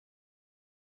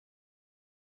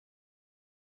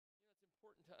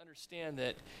to understand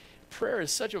that prayer is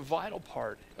such a vital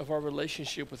part of our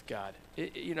relationship with God.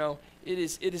 It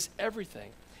is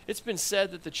everything. It's been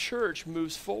said that the church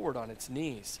moves forward on its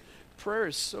knees. Prayer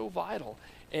is so vital.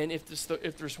 And if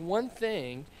there's one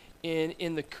thing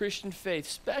in the Christian faith,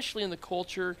 especially in the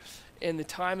culture and the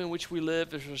time in which we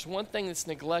live, if there's one thing that's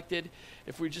neglected,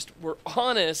 if we're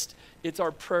honest, it's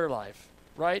our prayer life,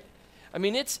 right? I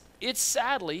mean, it's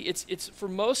sadly, it's for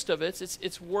most of it,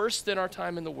 it's worse than our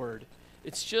time in the Word.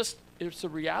 It's a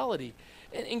reality.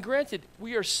 And granted,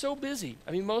 we are so busy.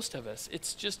 I mean, most of us.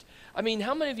 How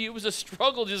many of you, it was a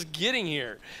struggle just getting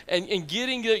here and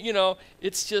getting,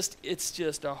 it's just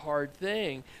a hard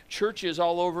thing. Churches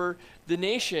all over the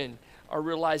nation are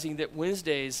realizing that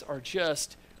Wednesdays are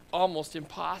just almost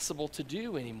impossible to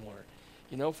do anymore,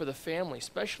 for the family,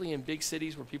 especially in big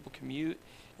cities where people commute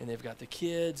and they've got the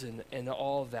kids and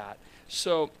all of that.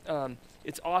 So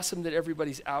it's awesome that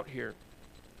everybody's out here.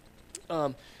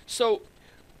 So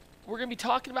we're going to be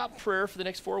talking about prayer for the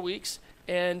next 4 weeks,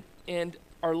 and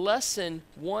our lesson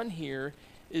 1 here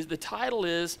is, the title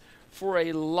is, For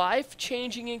a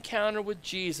Life-Changing Encounter with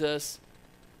Jesus,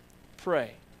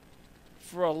 Pray.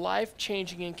 For a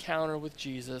life-changing encounter with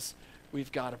Jesus,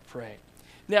 we've got to pray.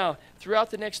 Now,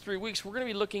 throughout the next 3 weeks, we're going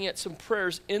to be looking at some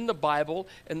prayers in the Bible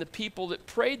and the people that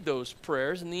prayed those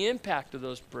prayers and the impact of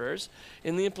those prayers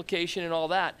and the implication and all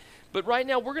that. But right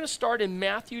now, we're going to start in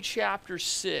Matthew chapter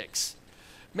 6.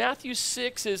 Matthew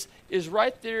 6 is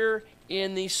right there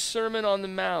in the Sermon on the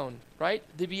Mount, right?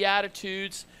 The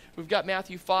Beatitudes. We've got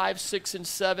Matthew 5, 6, and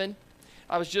 7.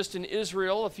 I was just in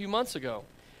Israel a few months ago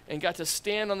and got to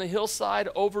stand on the hillside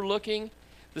overlooking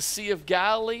the Sea of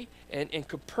Galilee, and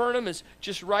Capernaum is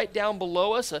just right down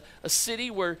below us, a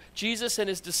city where Jesus and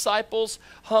his disciples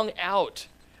hung out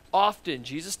often.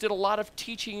 Jesus did a lot of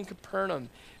teaching in Capernaum.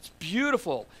 It's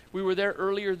beautiful. We were there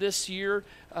earlier this year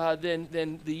than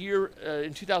the year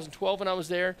in 2012 when I was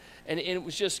there, and it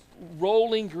was just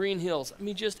rolling green hills. I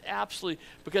mean, just absolutely,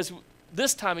 because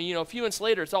this time, a few months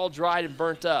later, it's all dried and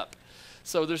burnt up.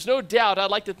 So there's no doubt,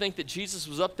 I'd like to think that Jesus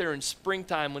was up there in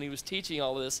springtime when he was teaching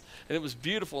all this, and it was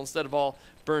beautiful instead of all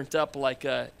burnt up like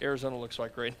Arizona looks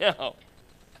like right now.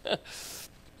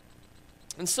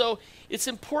 And so it's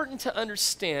important to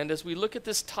understand, as we look at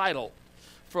this title,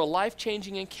 For a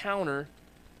Life-Changing Encounter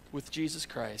with Jesus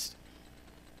Christ,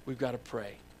 we've got to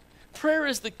pray. Prayer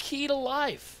is the key to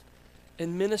life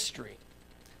and ministry.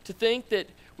 To think that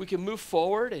we can move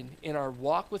forward in our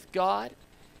walk with God,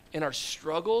 in our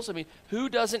struggles. I mean, who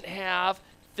doesn't have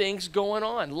things going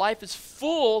on? Life is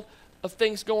full of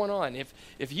things going on.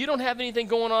 If you don't have anything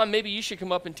going on, maybe you should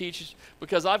come up and teach,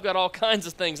 because I've got all kinds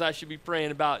of things I should be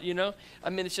praying about, I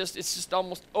mean, it's just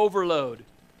almost overload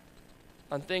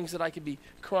on things that I could be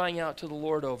crying out to the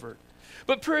Lord over.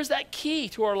 But prayer is that key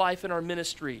to our life and our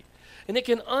ministry. And it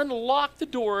can unlock the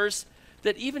doors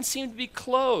that even seem to be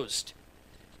closed,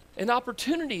 and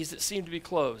opportunities that seem to be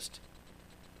closed,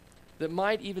 that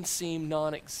might even seem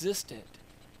non-existent.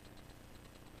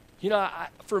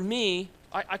 For me,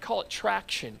 I call it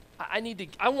traction.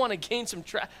 I want to gain some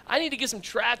I need to get some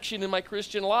traction in my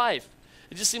Christian life.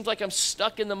 It just seems like I'm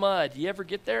stuck in the mud. You ever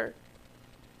get there?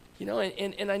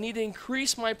 And I need to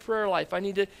increase my prayer life. I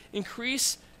need to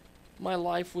increase my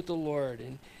life with the Lord.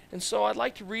 And so I'd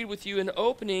like to read with you an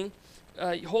opening.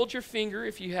 Hold your finger,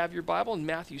 if you have your Bible, in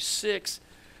Matthew 6.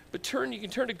 But you can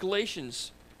turn to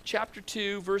Galatians chapter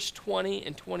 2, verse 20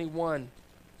 and 21.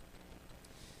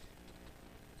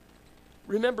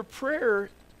 Remember, prayer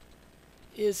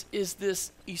is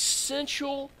this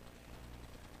essential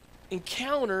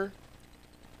encounter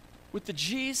with the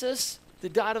Jesus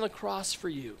that died on the cross for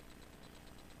you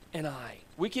and I.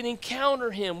 We can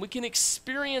encounter him. We can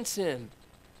experience him.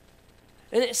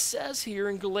 And it says here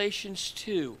in Galatians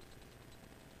 2,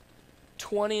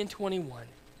 20 and 21.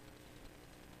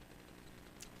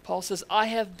 Paul says, I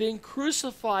have been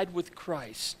crucified with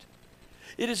Christ.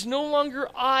 It is no longer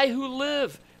I who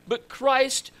live, but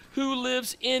Christ who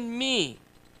lives in me.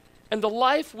 And the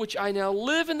life which I now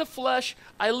live in the flesh,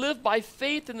 I live by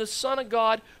faith in the Son of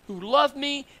God who loved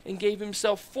me and gave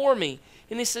himself for me.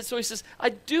 And he says, I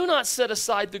do not set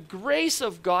aside the grace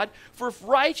of God, for if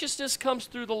righteousness comes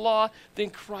through the law,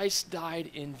 then Christ died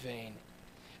in vain.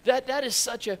 That is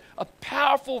such a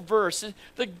powerful verse.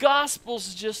 The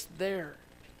gospel's just there.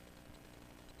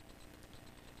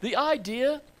 The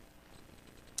idea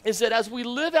is that as we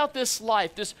live out this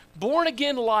life, this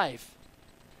born-again life,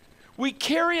 we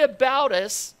carry about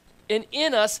us and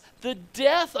in us the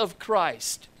death of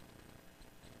Christ.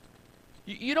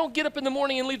 You don't get up in the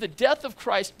morning and leave the death of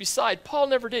Christ beside. Paul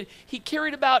never did. He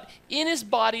carried about in his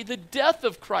body the death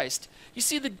of Christ. You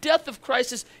see, the death of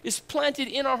Christ is planted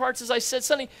in our hearts, as I said,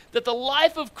 something that the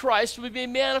life of Christ would be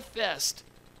manifest.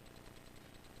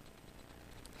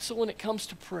 So when it comes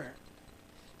to prayer,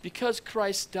 because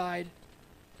Christ died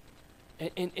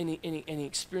and he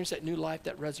experienced that new life,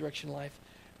 that resurrection life,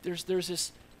 there's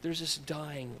this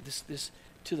dying, this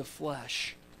to the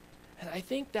flesh. And I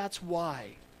think that's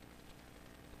why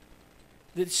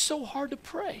that it's so hard to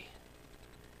pray.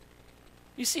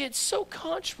 You see, it's so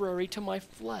contrary to my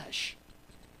flesh.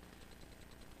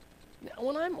 Now,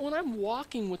 when I'm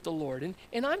walking with the Lord,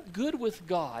 and I'm good with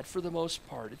God for the most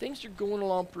part, things are going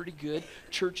along pretty good,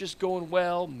 church is going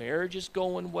well, marriage is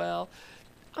going well,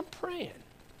 I'm praying.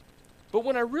 But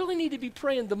when I really need to be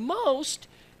praying the most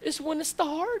is when it's the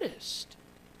hardest,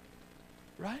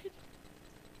 right?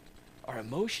 Our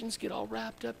emotions get all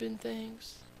wrapped up in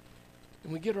things.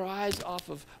 And we get our eyes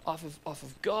off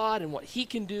of God and what he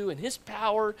can do and his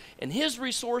power and his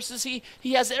resources.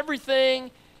 He has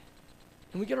everything.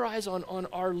 And we get our eyes on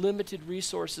our limited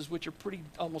resources, which are pretty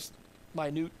almost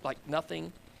minute, like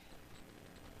nothing.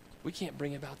 We can't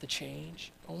bring about the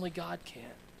change. Only God can.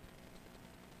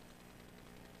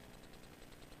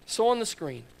 So on the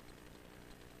screen,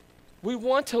 we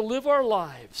want to live our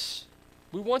lives.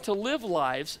 We want to live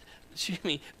lives,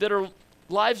 that are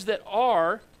lives that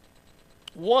are,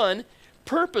 one,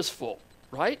 purposeful,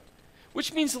 right?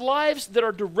 Which means lives that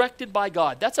are directed by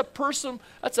God. That's a purposeful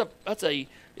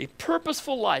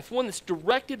life, one that's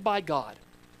directed by God,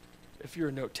 if you're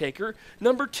a note taker.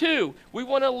 Number two, we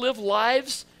want to live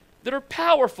lives that are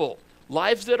powerful,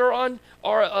 lives that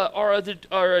are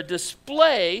a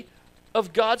display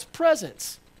of God's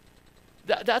presence.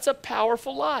 That's a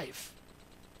powerful life.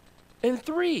 And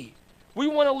three, we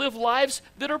want to live lives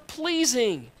that are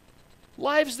pleasing,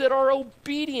 lives that are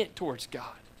obedient towards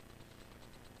God.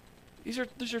 These are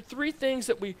three things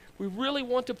that we really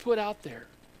want to put out there.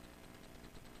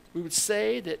 We would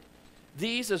say that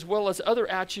these, as well as other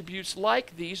attributes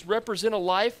like these, represent a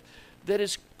life that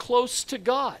is close to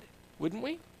God, wouldn't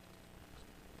we?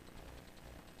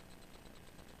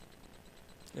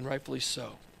 And rightfully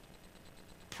so.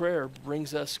 Prayer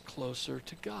brings us closer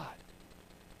to God,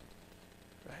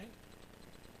 right?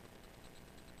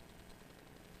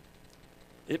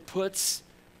 It puts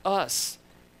us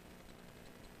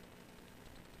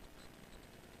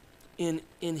in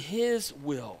his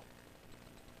will.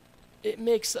 It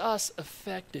makes us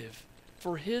effective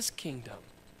for his kingdom.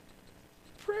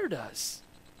 Prayer does.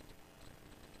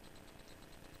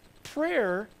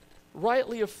 Prayer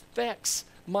rightly affects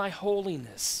my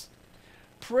holiness.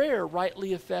 Prayer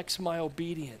rightly affects my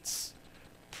obedience.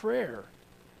 Prayer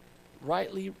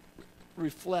rightly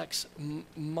reflects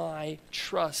my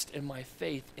trust and my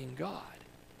faith in God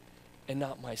and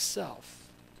not myself.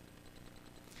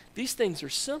 These things are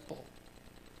simple,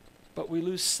 but we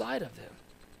lose sight of them.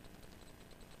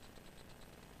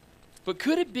 But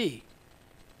could it be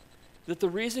that the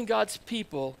reason God's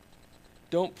people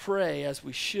don't pray as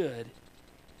we should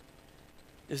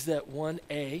is that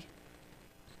 1A,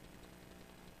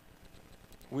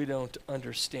 we don't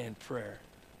understand prayer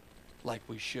like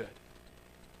we should?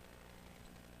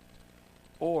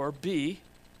 Or B,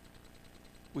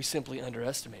 we simply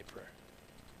underestimate prayer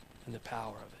and the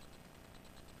power of it.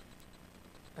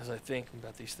 As I think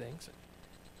about these things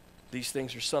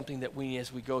are something that we,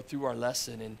 as we go through our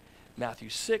lesson in Matthew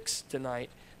 6 tonight,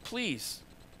 please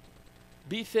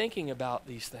be thinking about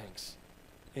these things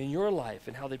in your life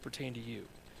and how they pertain to you.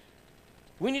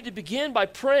 We need to begin by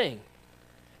praying,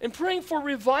 and praying for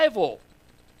revival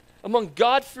among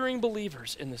God-fearing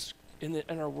believers in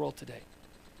our world today,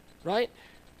 right?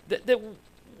 That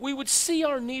we would see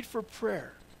our need for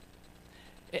prayer.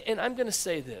 And I'm going to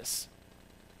say this.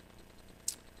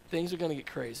 Things are going to get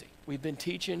crazy. We've been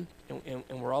teaching, and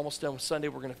we're almost done with Sunday.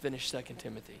 We're going to finish 2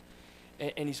 Timothy.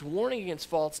 And he's warning against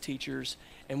false teachers,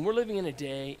 and we're living in a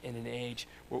day and an age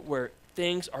where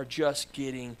things are just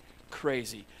getting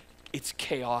crazy. It's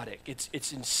chaotic.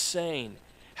 It's insane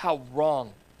how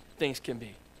wrong things can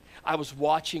be. I was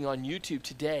watching on YouTube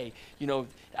today,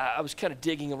 I was kind of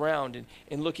digging around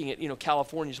and looking at,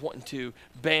 California's wanting to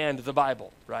ban the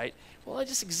Bible, right? Well,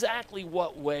 just exactly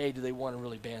what way do they want to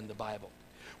really ban the Bible?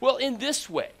 Well, in this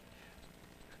way.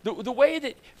 The way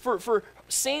that for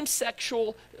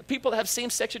same-sexual, people that have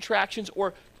same-sex attractions,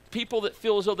 or people that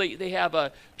feel as though they have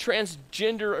a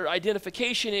transgender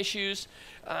identification issues,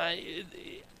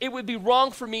 it would be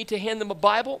wrong for me to hand them a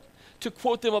Bible, to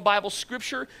quote them a Bible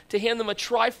scripture, to hand them a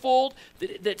trifold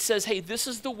that says, hey, this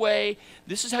is the way,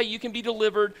 this is how you can be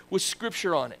delivered with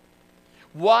scripture on it.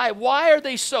 Why? Why are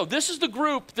they so? This is the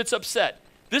group that's upset.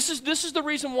 This is the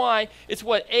reason why. It's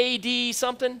what, AD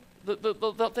something,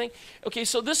 the thing? Okay,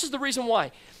 so this is the reason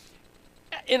why.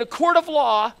 In a court of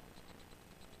law,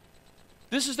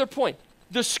 this is their point.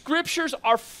 The scriptures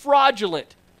are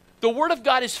fraudulent. The word of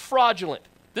God is fraudulent.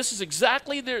 This is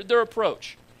exactly their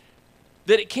approach.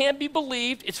 That it can't be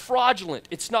believed, it's fraudulent,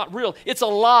 it's not real, it's a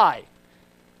lie.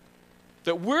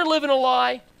 That we're living a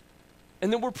lie,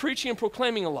 and then we're preaching and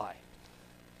proclaiming a lie.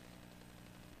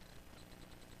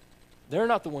 They're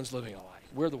not the ones living a lie.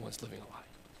 We're the ones living a lie.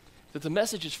 That the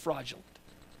message is fraudulent.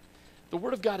 The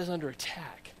word of God is under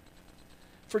attack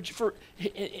for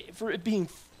it being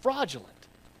fraudulent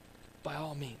by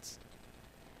all means.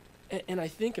 And I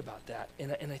think about that,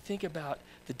 and I think about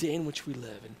the day in which we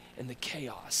live and the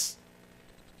chaos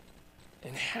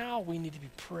and how we need to be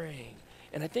praying.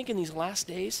 And I think in these last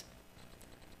days,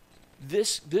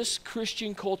 this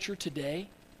Christian culture today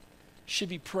should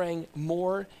be praying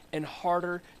more and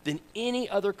harder than any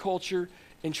other culture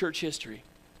in church history.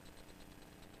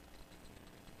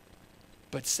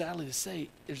 But sadly to say,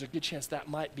 there's a good chance that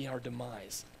might be our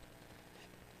demise.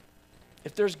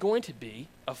 If there's going to be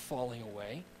a falling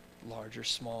away, large or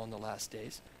small, in the last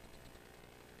days,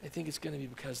 I think it's going to be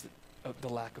because of the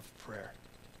lack of prayer.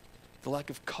 The lack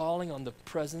of calling on the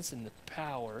presence and the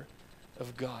power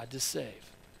of God to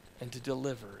save and to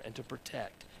deliver and to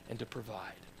protect and to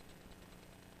provide.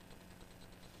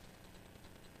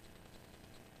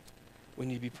 We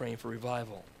need to be praying for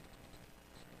revival.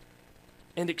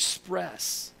 And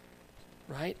express,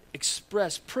 right?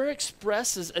 Express. Prayer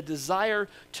expresses a desire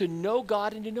to know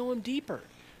God and to know Him deeper.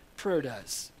 Prayer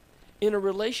does. In a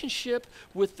relationship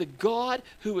with the God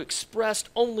who expressed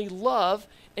only love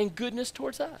and goodness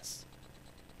towards us.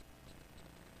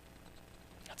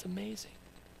 That's amazing.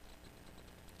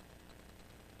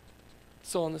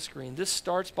 So on the screen, this has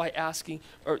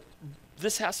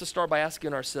to start by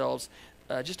asking ourselves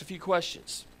just a few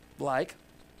questions, like,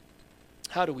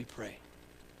 how do we pray?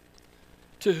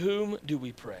 To whom do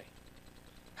we pray?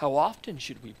 How often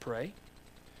should we pray?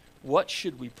 What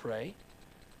should we pray?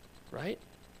 Right?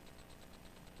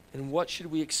 And what should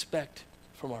we expect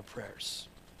from our prayers?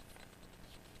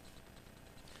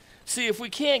 See, if we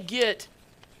can't get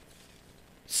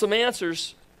some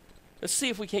answers, let's see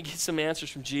if we can't get some answers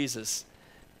from Jesus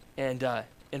and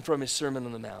from His Sermon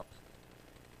on the Mount.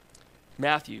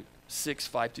 Matthew 6,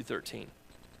 5-13.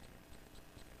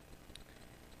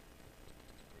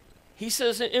 He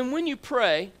says, and when you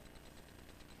pray,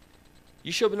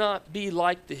 you shall not be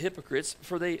like the hypocrites,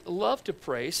 for they love to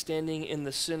pray standing in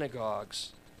the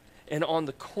synagogues and on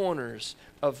the corners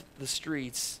of the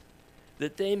streets,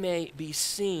 that they may be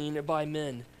seen by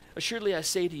men. Assuredly I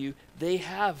say to you, they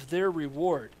have their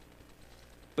reward.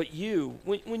 But you,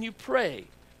 when you pray,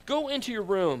 go into your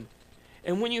room,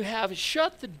 and when you have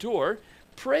shut the door,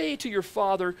 pray to your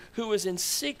Father who is in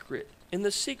secret, in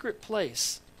the secret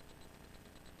place.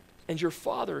 And your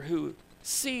Father who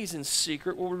sees in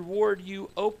secret will reward you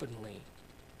openly.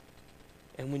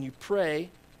 And when you pray,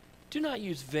 do not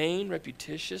use vain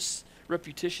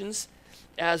repetitions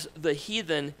as the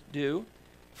heathen do,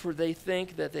 for they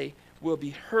think that they will be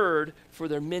heard for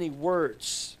their many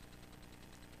words.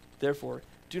 Therefore,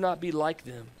 do not be like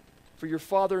them, for your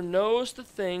Father knows the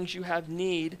things you have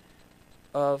need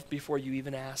of before you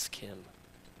even ask Him.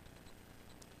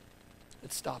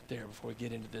 Let's stop there before we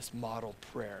get into this model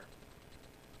prayer.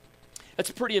 That's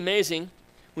pretty amazing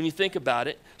when you think about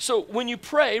it. So when you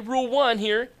pray, rule 1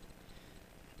 here,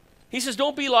 he says,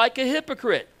 don't be like a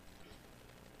hypocrite.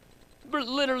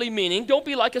 Literally meaning, don't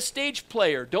be like a stage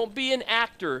player. Don't be an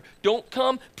actor. Don't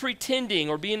come pretending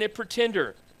or being a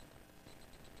pretender.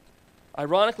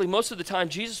 Ironically, most of the time,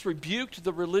 Jesus rebuked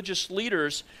the religious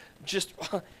leaders just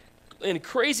in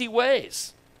crazy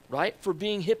ways, right, for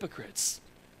being hypocrites.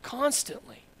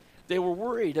 Constantly. They were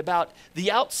worried about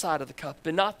the outside of the cup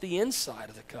and not the inside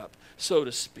of the cup, so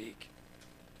to speak.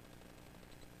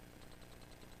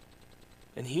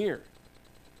 And here,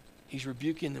 he's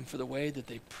rebuking them for the way that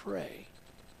they pray.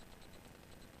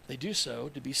 They do so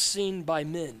to be seen by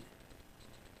men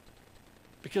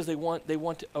because they want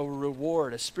a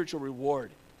reward, a spiritual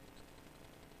reward,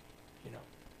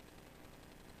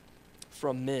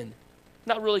 from men.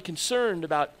 Not really concerned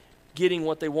about getting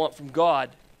what they want from God,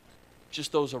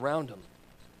 just those around them.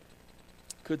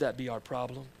 Could that be our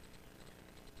problem?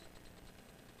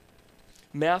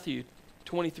 Matthew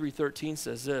 23:13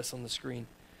 says this on the screen.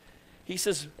 He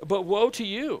says, but woe to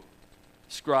you,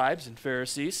 scribes and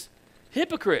Pharisees,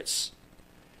 hypocrites,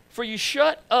 for you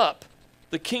shut up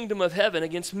the kingdom of heaven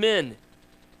against men.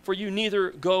 For you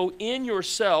neither go in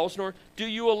yourselves, nor do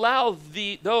you allow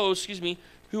those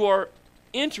who are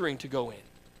entering to go in.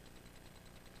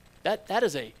 That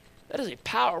is a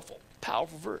powerful,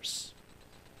 powerful verse.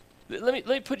 Let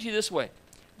me put it to you this way.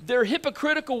 Their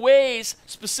hypocritical ways,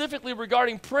 specifically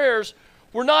regarding prayers,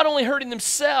 were not only hurting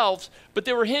themselves, but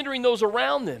they were hindering those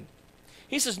around them.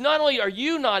 He says, not only are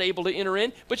you not able to enter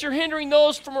in, but you're hindering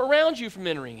those from around you from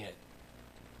entering in.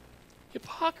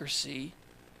 Hypocrisy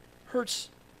hurts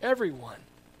everyone.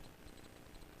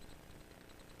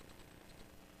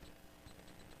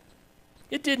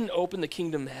 It didn't open the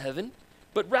kingdom of heaven,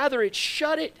 but rather it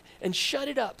shut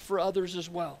it up for others as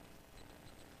well.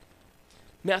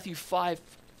 Matthew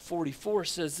 5:44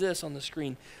 says this on the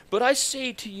screen. But I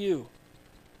say to you,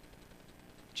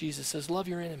 Jesus says, love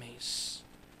your enemies.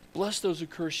 Bless those who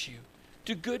curse you.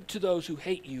 Do good to those who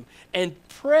hate you. And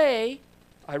pray,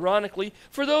 ironically,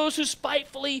 for those who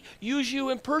spitefully use you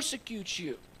and persecute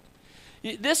you.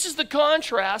 This is the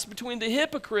contrast between the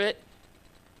hypocrite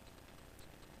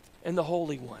and the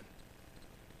Holy One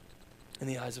in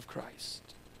the eyes of Christ.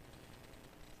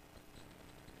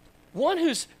 One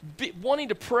who's wanting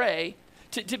to pray,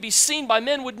 to be seen by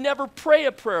men, would never pray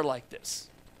a prayer like this.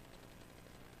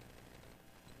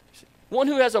 One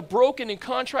who has a broken and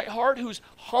contrite heart, who's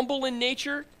humble in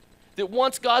nature, that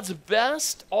wants God's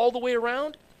best all the way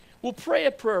around, will pray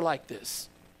a prayer like this.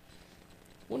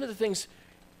 One of the things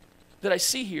that I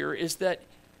see here is that,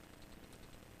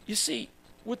 you see,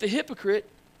 with the hypocrite,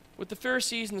 with the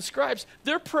Pharisees and the scribes,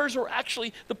 their prayers were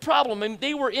actually the problem. I mean,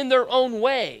 they were in their own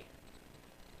way.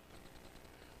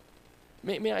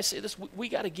 May I say this? We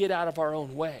got to get out of our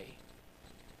own way.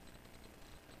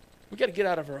 We got to get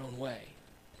out of our own way.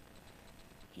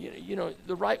 You know,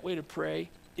 the right way to pray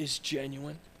is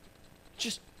genuine.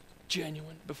 Just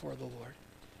genuine before the Lord.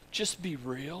 Just be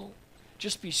real.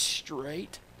 Just be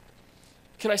straight.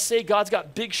 Can I say God's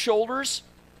got big shoulders?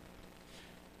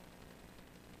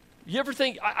 You ever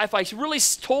think, if I really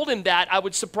told him that, I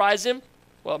would surprise him?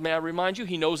 Well, may I remind you,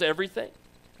 he knows everything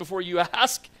before you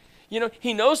ask. You know,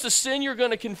 he knows the sin you're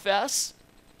going to confess.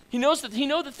 He knows the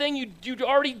thing you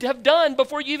already have done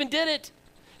before you even did it.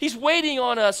 He's waiting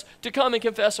on us to come and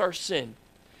confess our sin.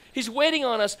 He's waiting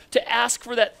on us to ask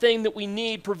for that thing that we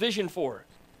need provision for.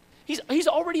 He's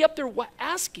already up there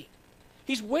asking.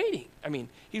 He's waiting. I mean,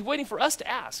 he's waiting for us to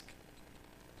ask.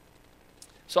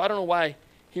 So I don't know why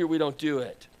here we don't do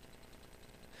it.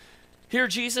 Here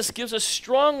Jesus gives a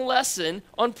strong lesson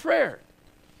on prayer.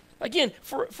 Again,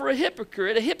 for a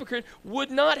hypocrite would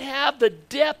not have the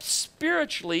depth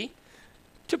spiritually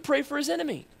to pray for his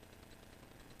enemy.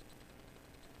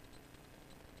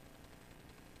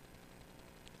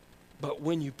 But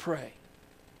when you pray,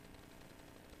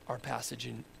 our passage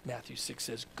in Matthew 6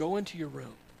 says, go into your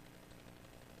room.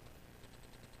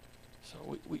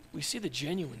 So we see the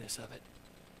genuineness of it.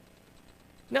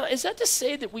 Now, is that to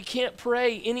say that we can't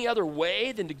pray any other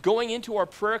way than to going into our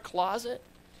prayer closet?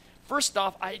 First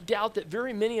off, I doubt that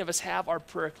very many of us have our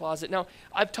prayer closet. Now,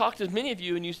 I've talked to many of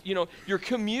you, and you know, your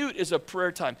commute is a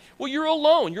prayer time. Well, you're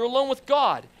alone. You're alone with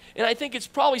God. And I think it's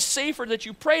probably safer that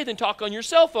you pray than talk on your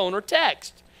cell phone or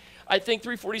text. I think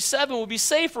 347 would be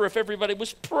safer if everybody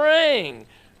was praying,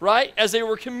 right, as they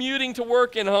were commuting to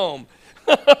work and home.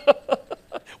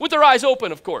 With their eyes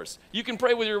open, of course. You can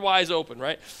pray with your eyes open,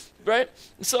 right? Right?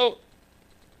 So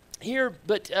here,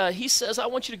 but he says, I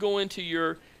want you to go into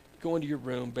your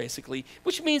room, basically,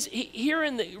 which means here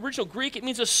in the original Greek, it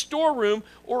means a storeroom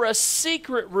or a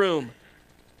secret room.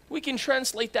 We can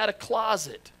translate that a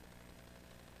closet.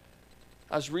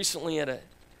 I was recently at a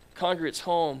congregate's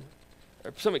home.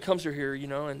 Somebody comes through here, you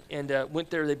know, and went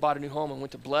there. They bought a new home and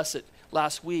went to bless it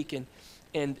last week.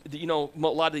 And you know, a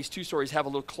lot of these two-stories have a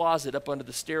little closet up under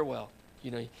the stairwell,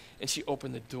 you know. And she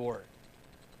opened the door.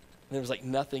 And there was like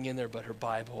nothing in there but her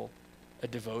Bible, a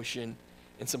devotion,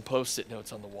 and some Post-it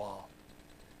notes on the wall.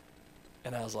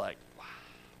 And I was like, wow,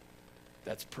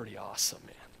 that's pretty awesome,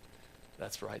 man.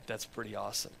 That's right, that's pretty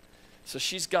awesome. So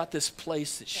she's got this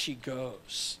place that she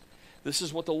goes. This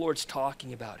is what the Lord's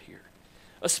talking about here.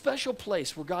 A special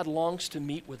place where God longs to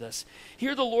meet with us.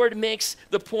 Here the Lord makes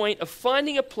the point of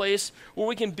finding a place where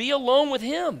we can be alone with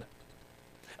him.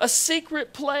 A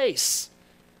secret place.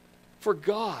 For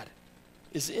God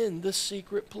is in the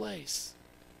secret place.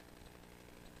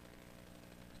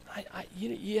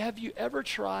 Have you ever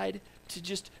tried to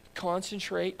just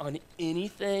concentrate on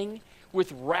anything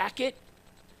with racket,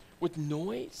 with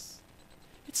noise?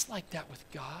 It's like that with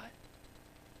God.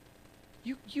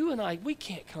 You and I, we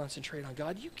can't concentrate on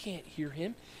God. You can't hear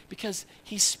him because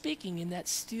he's speaking in that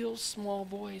still small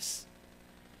voice.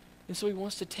 And so he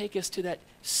wants to take us to that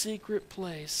secret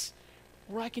place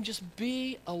where I can just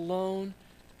be alone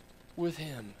with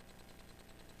him.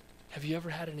 Have you ever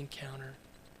had an encounter?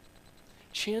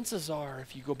 chances are,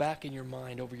 if you go back in your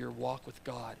mind over your walk with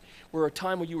God, where a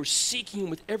time when you were seeking Him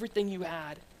with everything you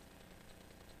had,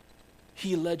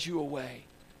 He led you away.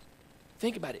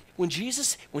 Think about it. When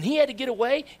He had to get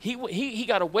away, he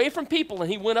got away from people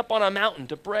and He went up on a mountain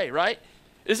to pray, right?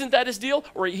 Isn't that His deal?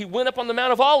 Or He went up on the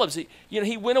Mount of Olives.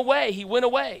 He went away. He went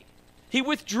away. He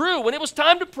withdrew. When it was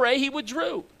time to pray, He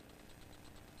withdrew.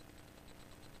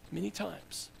 Many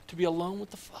times, to be alone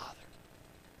with the Father.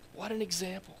 What an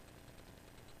example.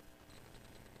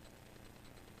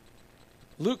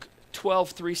 Luke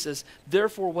 12:3 says,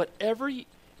 therefore, whatever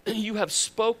you have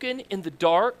spoken in the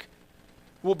dark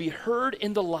will be heard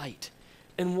in the light,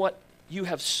 and what you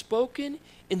have spoken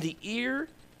in the ear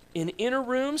in inner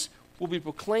rooms will be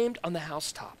proclaimed on the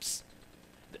housetops.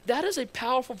 That is a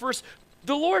powerful verse.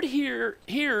 The Lord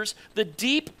hears the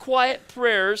deep, quiet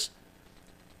prayers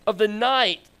of the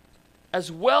night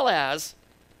as well as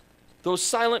those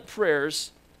silent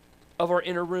prayers of our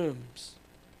inner rooms.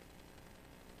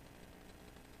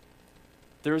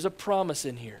 There is a promise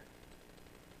in here.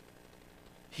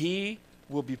 He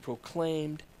will be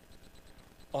proclaimed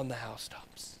on the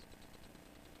housetops.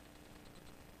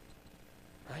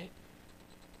 Right?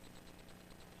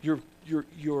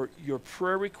 Your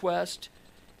prayer request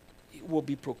will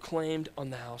be proclaimed on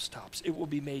the housetops. It will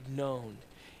be made known.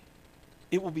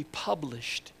 It will be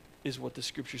published, is what the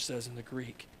scripture says in the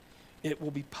Greek. It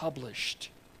will be published.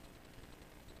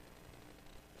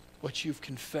 What you've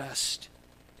confessed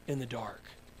in the dark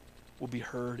will be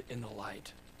heard in the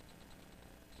light.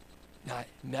 Now,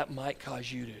 that might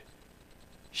cause you to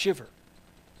shiver.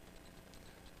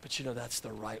 But that's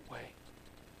the right way.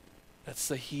 That's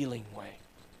the healing way.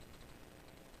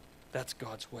 That's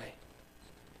God's way.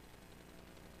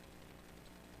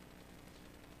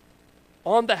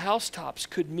 On the housetops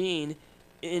could mean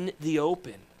in the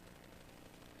open.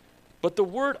 But the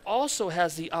word also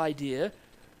has the idea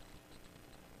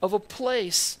of a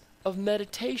place of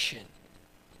meditation.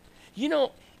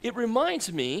 It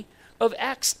reminds me of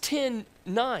Acts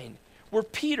 10:9, where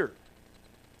Peter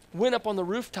went up on the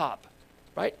rooftop,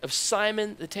 right, of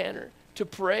Simon the tanner to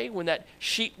pray when that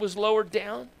sheet was lowered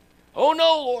down. Oh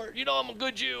no, Lord, I'm a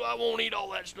good Jew. I won't eat all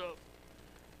that stuff.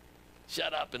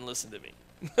 Shut up and listen to me.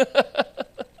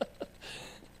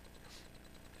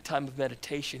 Time of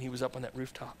meditation, he was up on that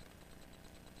rooftop.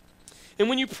 And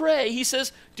when you pray, he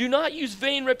says, do not use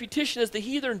vain repetition as the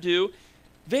heathen do.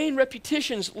 Vain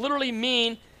repetitions literally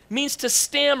means to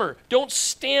stammer. Don't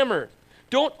stammer.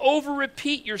 Don't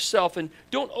over-repeat yourself and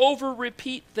don't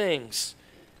over-repeat things.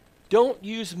 Don't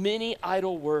use many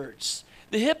idle words.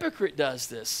 The hypocrite does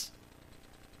this.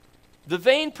 The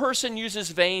vain person uses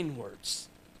vain words.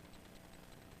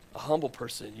 A humble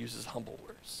person uses humble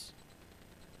words.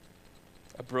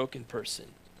 A broken person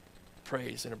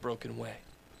prays in a broken way.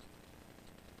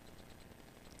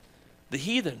 The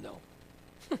heathen,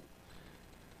 though,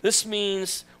 this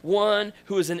means one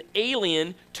who is an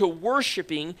alien to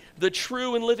worshiping the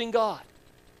true and living God.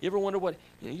 You ever wonder what?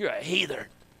 You're a heathen.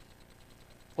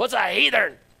 What's a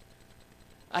heathen?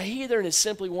 A heathen is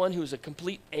simply one who is a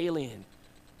complete alien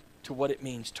to what it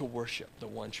means to worship the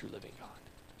one true living God.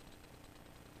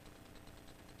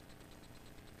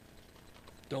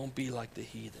 Don't be like the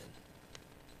heathen.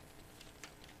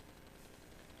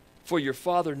 For your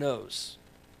Father knows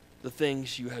the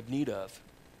things you have need of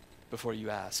before you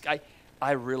ask.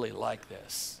 I really like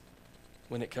this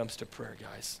when it comes to prayer,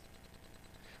 guys.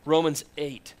 Romans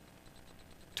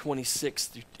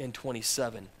 8:26 and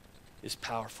 27 is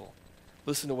powerful.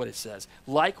 Listen to what it says.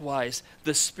 Likewise,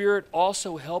 the Spirit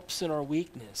also helps in our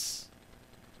weakness.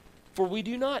 For we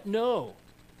do not know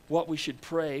what we should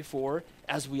pray for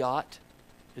as we ought.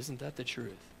 Isn't that the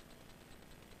truth?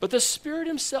 But the Spirit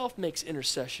Himself makes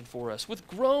intercession for us with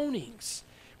groanings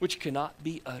which cannot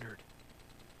be uttered.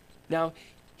 Now,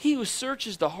 He who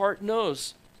searches the heart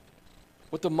knows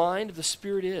what the mind of the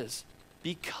Spirit is,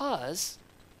 because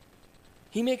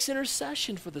He makes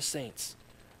intercession for the saints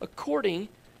according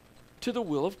to the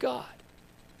will of God.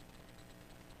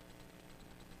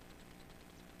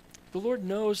 The Lord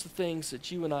knows the things that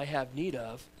you and I have need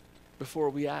of before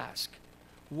we ask.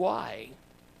 Why,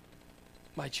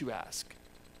 might you ask?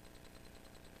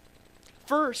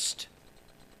 First,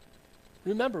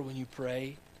 remember when you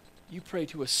pray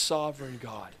to a sovereign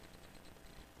God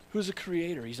who's a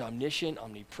creator. He's omniscient,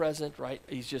 omnipresent, right?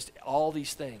 He's just all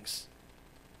these things.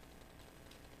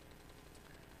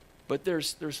 But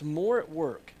there's more at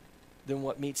work than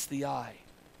what meets the eye.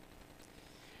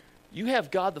 You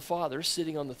have God the Father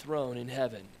sitting on the throne in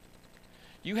heaven.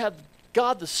 You have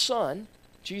God the Son,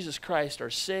 Jesus Christ, our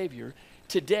Savior,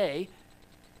 today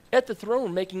at the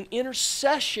throne making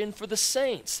intercession for the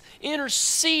saints,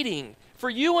 interceding for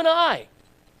you and I.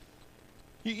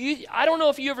 I don't know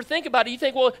if you ever think about it. You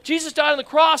think, well, Jesus died on the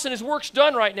cross and his work's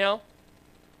done right now.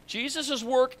 Jesus'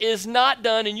 work is not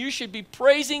done, and you should be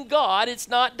praising God it's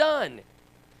not done.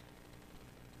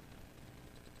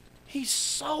 He's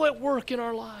so at work in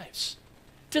our lives.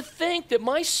 To think that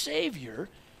my Savior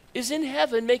is in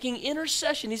heaven making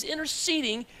intercession. He's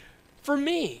interceding for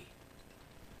me.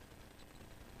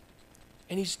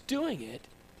 And he's doing it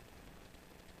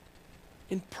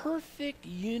in perfect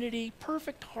unity,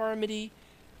 perfect harmony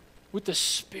with the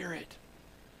Spirit.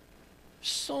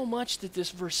 So much that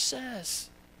this verse says.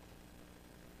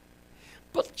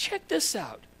 But check this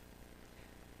out.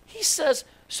 He says,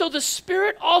 so the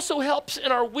Spirit also helps in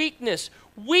our weakness.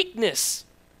 Weakness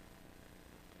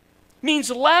means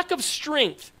lack of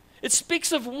strength. It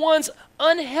speaks of one's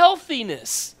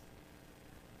unhealthiness.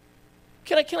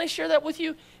 Can I share that with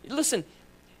you? Listen,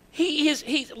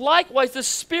 he likewise, the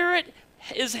Spirit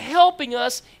is helping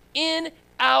us in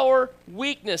our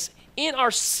weakness, in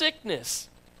our sickness.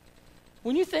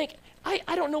 When you think,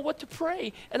 I don't know what to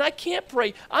pray, and I can't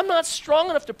pray. I'm not strong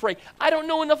enough to pray. I don't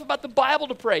know enough about the Bible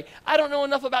to pray. I don't know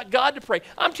enough about God to pray.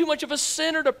 I'm too much of a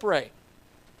sinner to pray.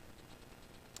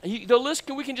 And the list,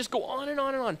 we can just go on and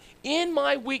on and on. In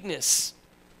my weakness,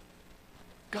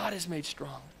 God is made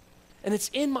strong. And it's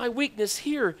in my weakness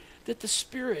here that the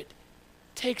Spirit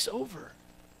takes over.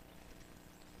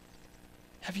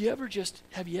 Have you ever just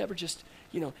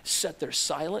sat there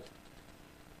silent?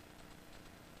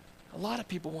 A lot of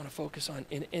people want to focus on,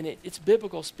 and it's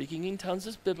biblical. Speaking in tongues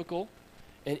is biblical,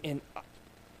 and it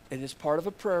is part of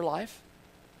a prayer life.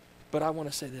 But I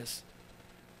want to say this.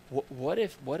 What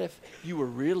if you were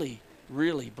really,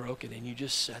 really broken and you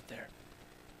just sat there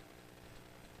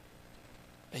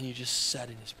and you just sat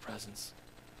in his presence,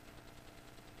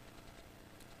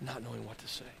 not knowing what to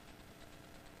say,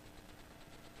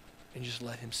 and just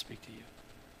let him speak to you.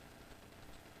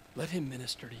 Let him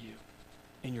minister to you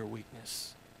in your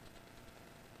weakness.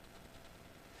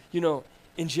 You know,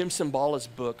 in Jim Cymbala's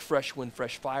book, Fresh Wind,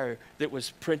 Fresh Fire, that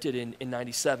was printed in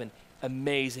 97,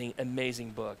 amazing,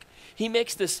 amazing book. He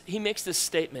makes this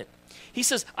statement. He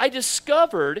says, I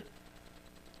discovered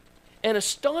an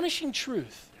astonishing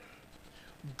truth.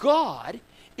 God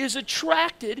is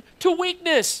attracted to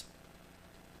weakness.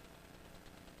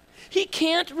 He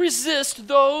can't resist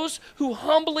those who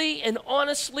humbly and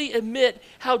honestly admit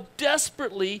how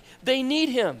desperately they need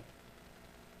him.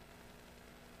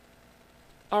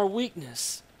 Our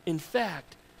weakness, in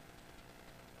fact,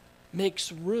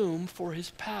 makes room for his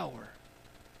power.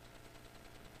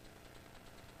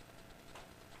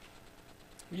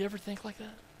 You ever think like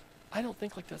that? I don't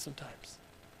think like that sometimes.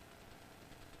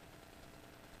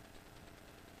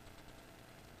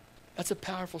 That's a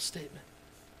powerful statement.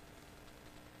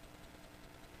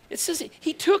 It says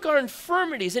he took our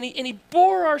infirmities and he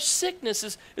bore our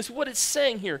sicknesses, is what it's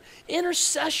saying here.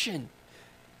 Intercession.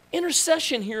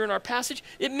 Intercession here in our passage,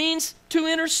 it means to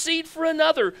intercede for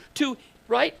another, to,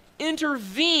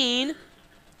 intervene,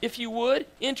 if you would,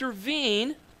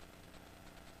 intervene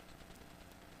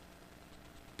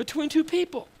between two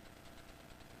people.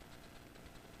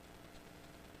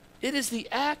 It is the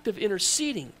act of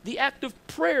interceding, the act of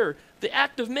prayer, the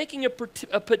act of making a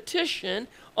petition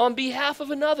on behalf of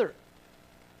another.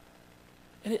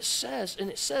 And it says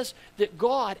that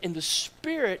God and the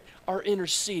Spirit are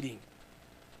interceding.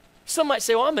 Some might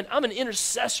say, well, I'm an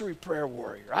intercessory prayer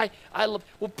warrior. I love,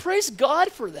 well, praise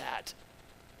God for that.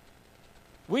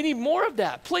 We need more of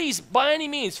that. Please, by any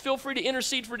means, feel free to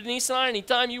intercede for Denise and I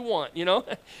anytime you want,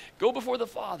 Go before the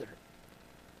Father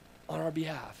on our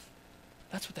behalf.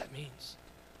 That's what that means.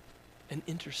 And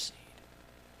intercede.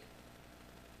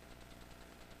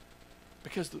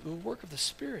 Because the work of the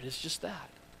Spirit is just that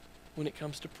when it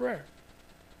comes to prayer.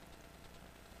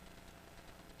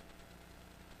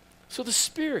 So the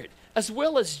Spirit, as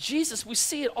well as Jesus, we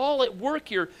see it all at work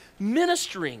here,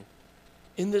 ministering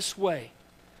in this way.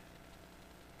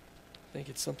 I think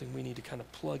it's something we need to kind of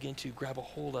plug into, grab a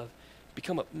hold of,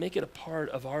 make it a part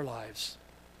of our lives.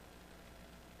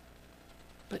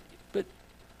 But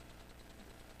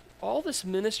all this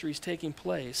ministry is taking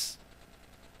place,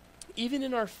 even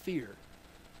in our fear,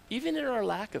 even in our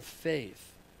lack of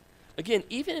faith. Again,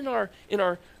 even in our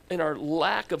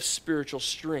lack of spiritual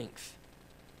strength.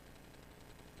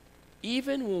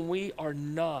 Even when we are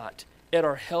not at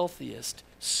our healthiest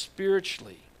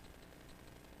spiritually,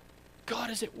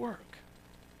 God is at work.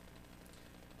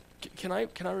 Can I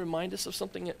remind us of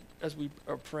something as we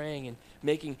are praying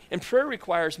and prayer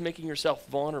requires making yourself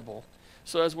vulnerable.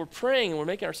 So as we're praying and we're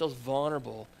making ourselves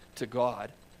vulnerable to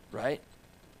God, right?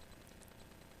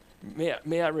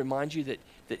 May I remind you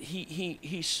that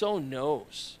he so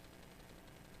knows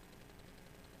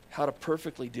how to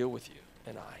perfectly deal with you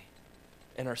and I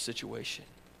and our situation.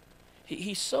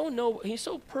 He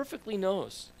so perfectly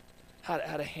knows how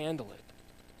to handle it.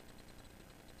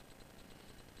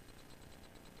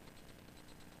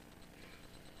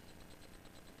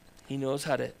 He knows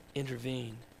how to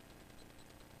intervene.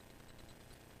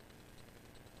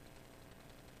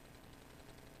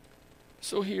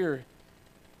 So here,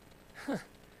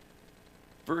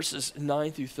 verses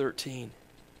 9 through 13.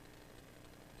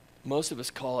 Most of us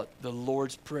call it the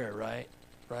Lord's Prayer, right?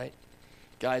 Right?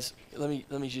 Guys, let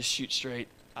me just shoot straight.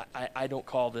 I don't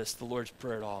call this the Lord's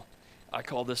Prayer at all. I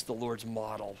call this the Lord's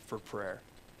model for prayer,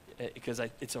 because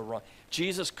it's a wrong.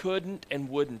 Jesus couldn't and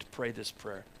wouldn't pray this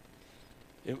prayer.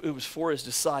 It was for his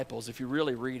disciples. If you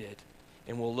really read it,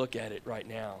 and we'll look at it right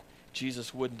now,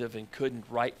 Jesus wouldn't have and couldn't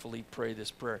rightfully pray this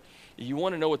prayer. You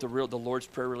want to know what the Lord's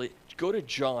Prayer really? Go to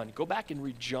John. Go back and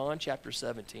read John chapter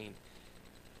 17.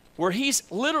 Where he's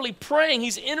literally praying,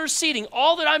 he's interceding.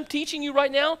 All that I'm teaching you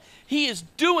right now, he is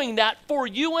doing that for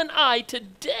you and I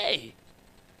today.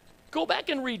 Go back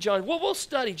and read John. We'll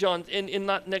study John in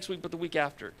not next week, but the week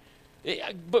after.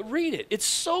 But read it. It's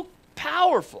so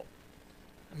powerful.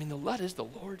 I mean, that is the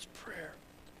Lord's Prayer.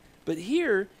 But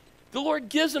here, the Lord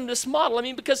gives him this model. I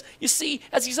mean, because you see,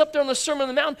 as he's up there on the Sermon on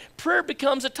the Mount, prayer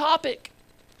becomes a topic.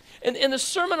 And in the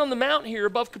Sermon on the Mount here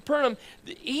above Capernaum,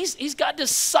 he's got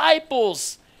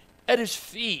disciples at his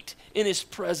feet in his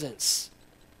presence.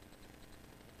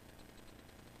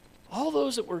 All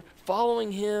those that were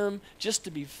following him just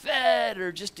to be fed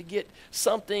or just to get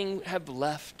something have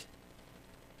left.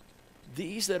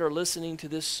 These that are listening to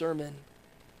this sermon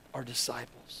are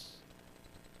disciples.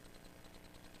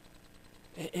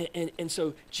 And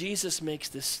so Jesus makes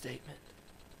this statement.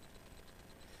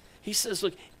 He says,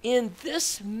 look, in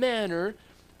this manner,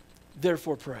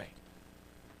 therefore pray.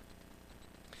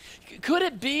 Could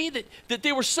it be that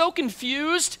they were so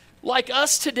confused, like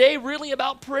us today, really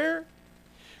about prayer?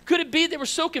 Could it be they were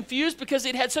so confused because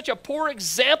they'd had such a poor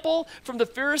example from the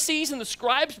Pharisees and the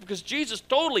scribes? Because Jesus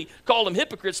totally called them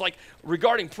hypocrites, like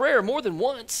regarding prayer, more than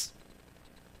once.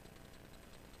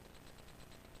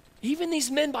 Even these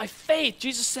men by faith,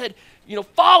 Jesus said,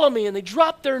 follow me. And they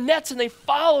dropped their nets and they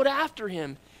followed after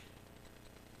him.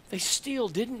 They still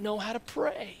didn't know how to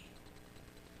pray.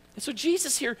 And so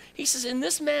Jesus here, he says, in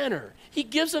this manner, he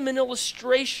gives them an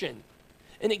illustration,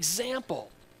 an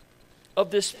example of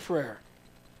this prayer.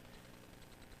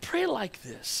 Pray like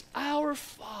this: Our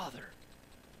Father.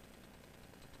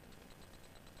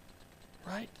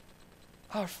 Right?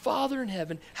 Our Father in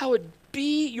heaven, hallowed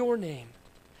be your name.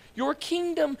 Your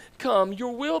kingdom come,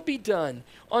 your will be done,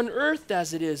 on earth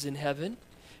as it is in heaven.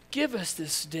 Give us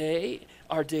this day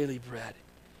our daily bread,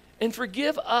 and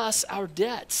forgive us our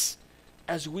debts,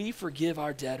 as we forgive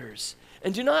our debtors.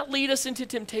 And do not lead us into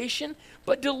temptation,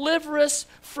 but deliver us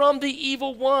from the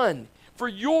evil one. For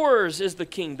yours is the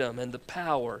kingdom and the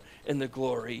power and the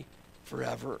glory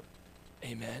forever.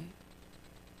 Amen.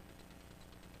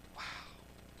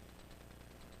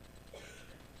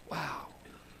 Wow.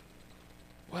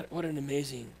 What an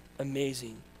amazing,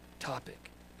 amazing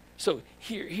topic. So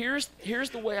here's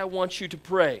the way I want you to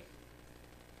pray.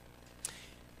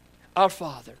 Our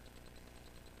Father.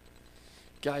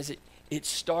 Guys,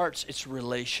 it's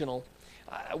relational.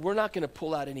 We're not going to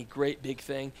pull out any great big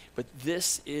thing, but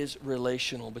this is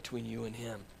relational between you and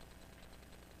him.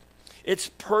 It's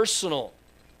personal.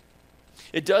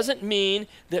 It doesn't mean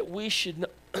that we should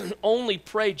only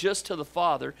pray just to the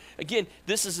Father. Again,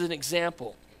 this is an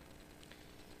example.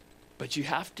 But you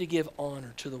have to give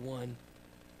honor to the one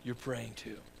you're praying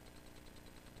to.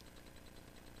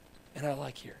 And I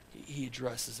like here, he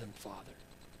addresses him Father.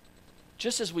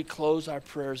 Just as we close our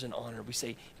prayers in honor, we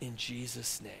say, in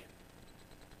Jesus' name.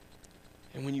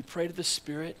 And when you pray to the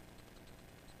Spirit,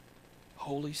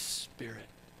 Holy Spirit,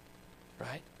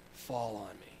 right? Fall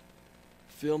on me.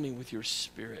 Fill me with your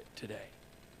Spirit today,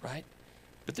 right?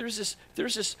 But there's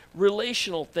this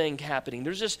relational thing happening.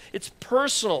 It's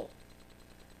personal.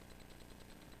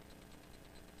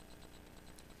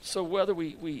 So whether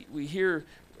we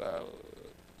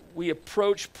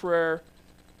approach prayer,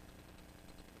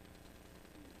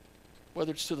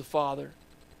 whether it's to the Father,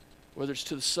 whether it's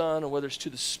to the Son, or whether it's to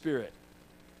the Spirit,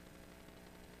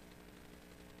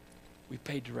 we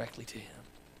pay directly to him.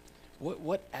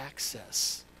 What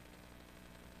access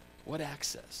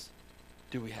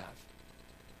do we have?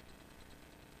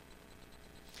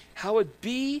 Hallowed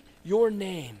be your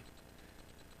name.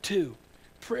 2,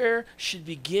 prayer should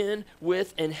begin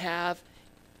with and have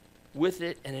with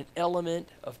it an element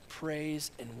of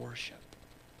praise and worship.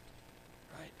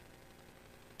 Right?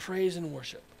 Praise and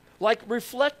worship. Like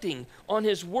reflecting on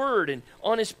his word and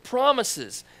on his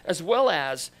promises, as well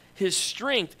as his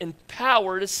strength and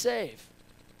power to save.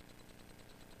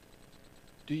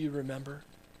 Do you remember?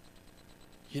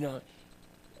 You know,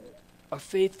 a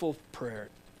faithful prayer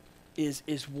is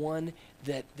one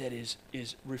that is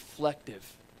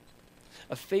reflective.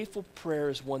 A faithful prayer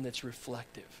is one that's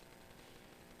reflective.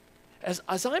 As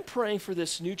I'm praying for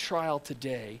this new trial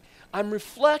today, I'm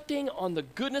reflecting on the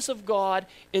goodness of God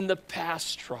in the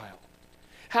past trial.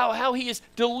 How he has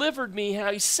delivered me,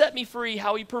 how he set me free,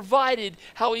 how he provided,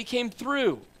 how he came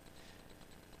through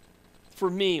for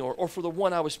me or for the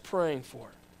one I was praying for.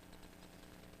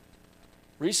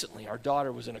 Recently, our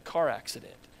daughter was in a car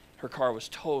accident. Her car was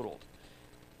totaled.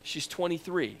 She's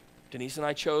 23. Denise and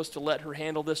I chose to let her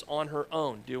handle this on her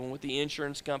own, dealing with the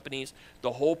insurance companies,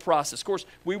 the whole process. Of course,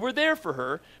 we were there for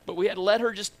her, but we had to let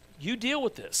her just, you deal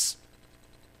with this.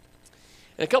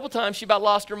 And a couple times she about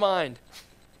lost her mind.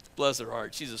 Bless her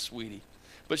heart, she's a sweetie.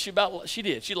 But she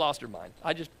lost her mind.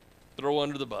 I just throw her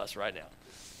under the bus right now.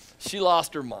 She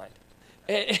lost her mind.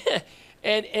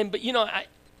 But you know,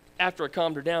 after I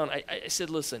calmed her down, I said,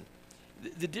 listen,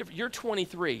 you're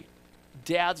 23,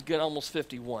 Dad's almost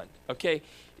 51, okay?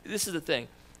 This is the thing.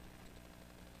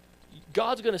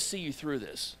 God's going to see you through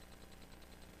this.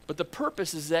 But the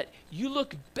purpose is that you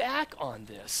look back on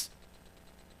this.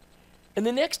 And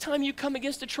the next time you come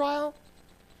against a trial,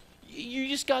 you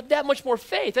just got that much more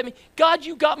faith. I mean, God,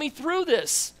 you got me through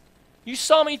this. You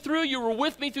saw me through. You were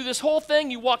with me through this whole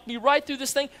thing. You walked me right through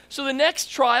this thing. So the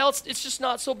next trial, it's just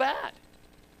not so bad.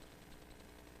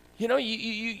 You know,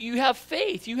 you have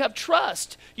faith. You have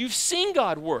trust. You've seen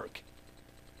God work.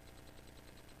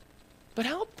 But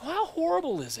how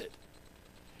horrible is it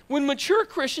when mature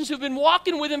Christians who've been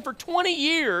walking with him for 20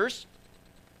 years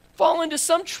fall into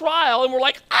some trial and we're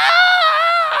like,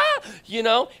 you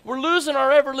know, we're losing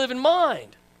our ever-living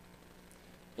mind.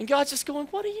 And God's just going,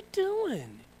 what are you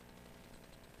doing?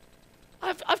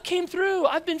 I've came through.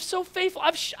 I've been so faithful.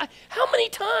 How many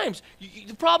times?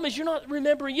 The problem is you're not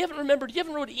remembering. You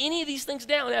haven't wrote any of these things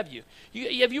down, have you?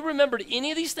 Have you remembered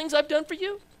any of these things I've done for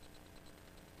you?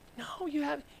 No, you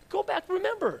haven't. Go back,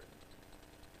 remember.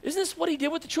 Isn't this what he did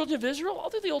with the children of Israel all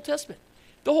through the Old Testament?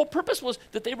 The whole purpose was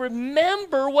that they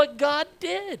remember what God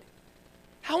did.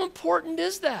 How important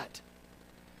is that?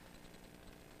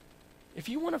 If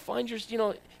you want to find your, you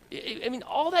know, I mean,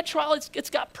 all that trial, it's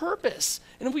got purpose.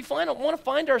 And if we want to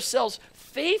find ourselves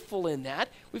faithful in that,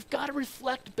 we've got to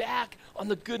reflect back on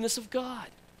the goodness of God.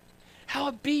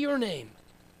 Hallowed be your name.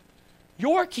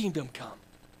 Your kingdom come.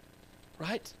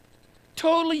 Right?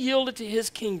 Totally yielded to his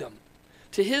kingdom,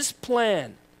 to his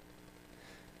plan.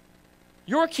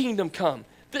 Your kingdom come.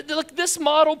 Look, this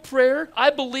model prayer, I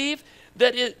believe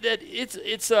that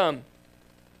it's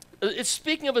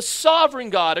speaking of a sovereign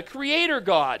God, a creator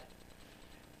God.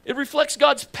 It reflects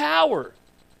God's power.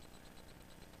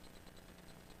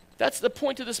 That's the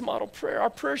point of this model prayer. Our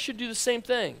prayer should do the same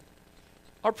thing.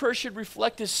 Our prayer should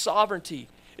reflect his sovereignty.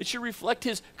 It should reflect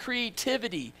his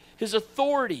creativity, his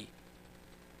authority.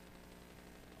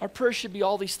 Our prayer should be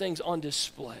all these things on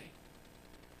display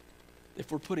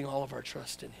if we're putting all of our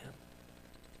trust in him.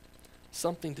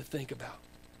 Something to think about.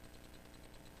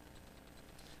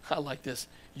 I like this.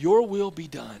 Your will be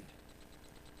done.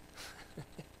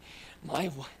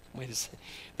 Wait a second.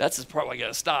 That's the part where I got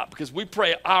to stop, because we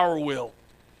pray our will.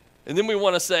 And then we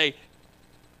want to say,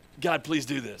 God, please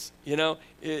do this. You know,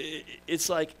 it's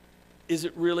like, is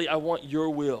it really, I want your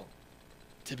will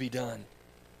to be done.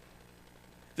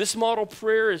 This model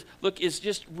prayer is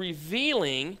just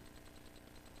revealing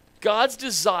God's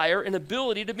desire and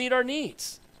ability to meet our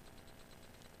needs.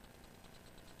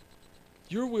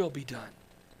 Your will be done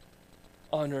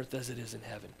on earth as it is in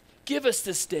heaven. Give us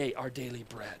this day our daily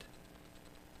bread.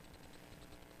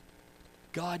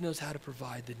 God knows how to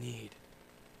provide the need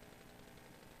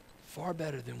far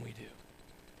better than we do.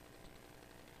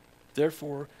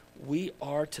 Therefore, we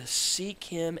are to seek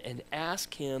him and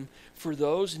ask him for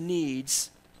those needs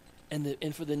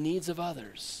and for the needs of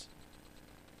others.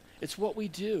 It's what we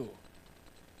do.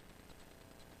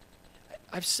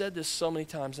 I've said this so many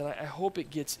times, and I hope it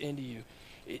gets into you.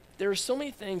 There are so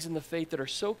many things in the faith that are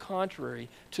so contrary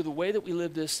to the way that we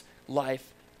live this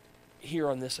life here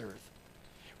on this earth.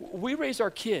 We raise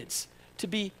our kids to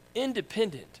be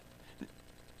independent,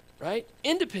 right?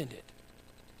 Independent,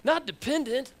 not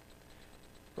dependent,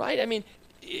 right? I mean,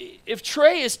 if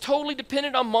Trey is totally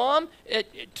dependent on mom at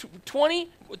 20,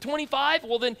 25,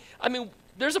 well then, I mean,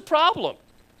 there's a problem.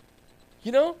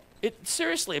 You know,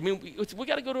 seriously, I mean, we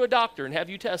got to go to a doctor and have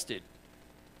you tested.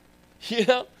 You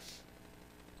know?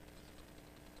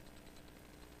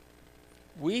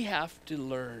 We have to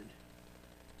learn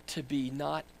to be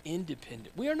not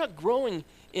independent. We are not growing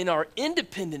in our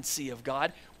independency of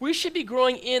God. We should be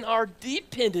growing in our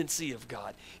dependency of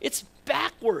God. It's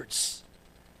backwards.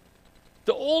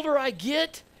 The older I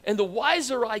get and the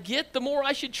wiser I get, the more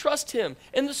I should trust him.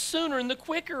 And the sooner and the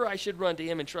quicker I should run to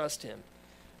him and trust him,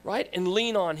 right? And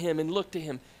lean on him and look to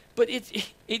him. But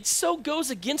it so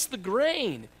goes against the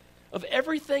grain of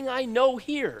everything I know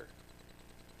here.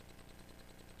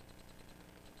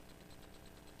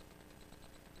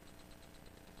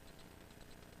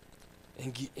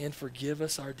 And forgive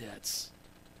us our debts.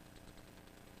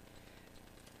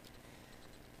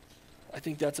 I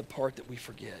think that's a part that we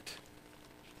forget.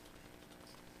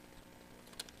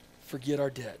 Forget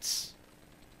our debts.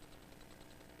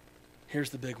 Here's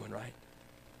the big one, right?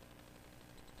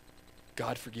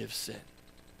 God forgives sin.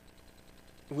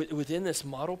 Within this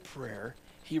model prayer,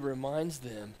 he reminds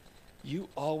them, you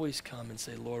always come and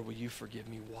say, Lord, will you forgive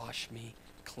me, wash me,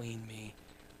 clean me,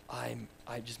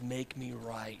 just make me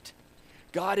right.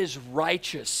 God is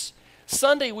righteous.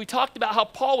 Sunday, we talked about how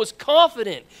Paul was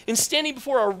confident in standing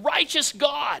before a righteous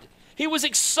God. He was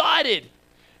excited.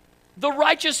 The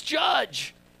righteous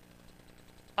judge.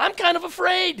 I'm kind of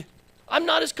afraid. I'm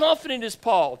not as confident as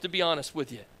Paul, to be honest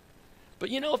with you. But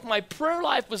you know, if my prayer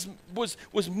life was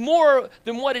more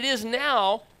than what it is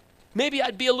now, maybe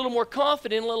I'd be a little more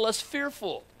confident, a little less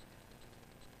fearful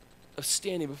of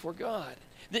standing before God.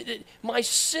 My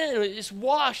sin is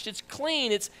washed, it's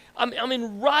clean, I'm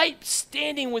in right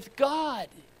standing with God.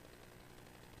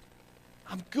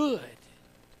 I'm good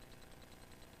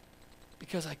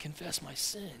because I confess my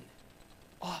sin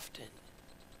often.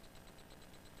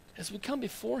 As we come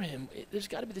before him, there's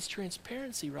got to be this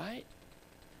transparency, right?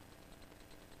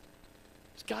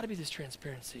 There's got to be this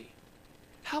transparency.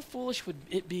 How foolish would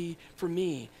it be for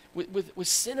me with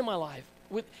sin in my life?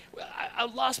 I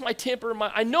lost my temper.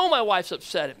 I know my wife's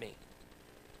upset at me.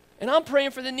 And I'm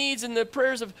praying for the needs and the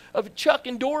prayers of Chuck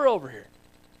and Dora over here.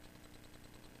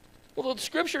 Well, the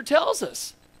scripture tells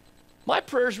us my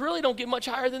prayers really don't get much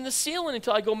higher than the ceiling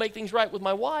until I go make things right with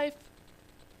my wife.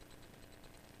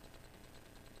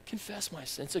 Confess my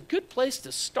sin. It's a good place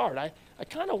to start. I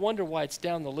kind of wonder why it's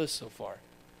down the list so far.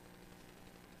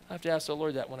 I have to ask the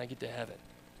Lord that when I get to heaven.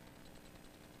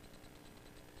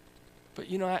 But,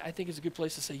 you know, I think it's a good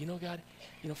place to say, you know, God,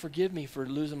 you know, forgive me for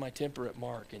losing my temper at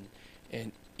Mark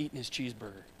and eating his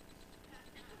cheeseburger.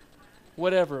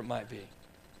 Whatever it might be.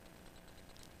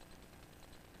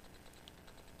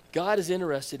 God is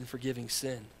interested in forgiving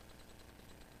sin.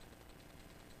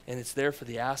 And it's there for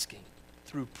the asking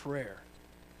through prayer.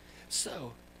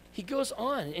 So he goes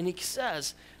on and he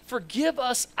says, forgive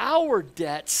us our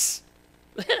debts.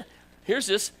 Here's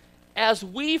this, as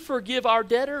we forgive our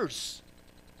debtors.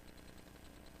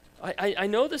 I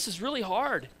know this is really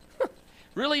hard.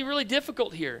 Really, really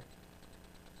difficult here.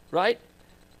 Right?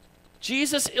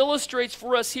 Jesus illustrates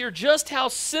for us here just how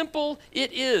simple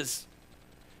it is.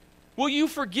 Will you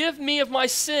forgive me of my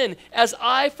sin as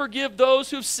I forgive those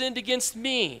who've sinned against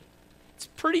me? It's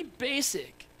pretty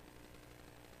basic.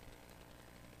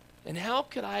 And how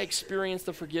could I experience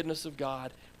the forgiveness of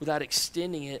God without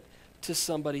extending it to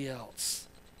somebody else?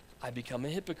 I become a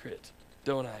hypocrite,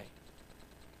 don't I?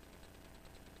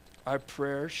 Our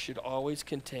prayer should always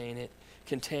contain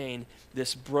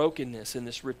this brokenness and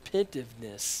this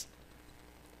repentativeness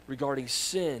regarding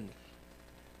sin,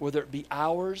 whether it be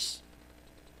ours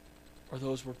or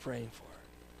those we're praying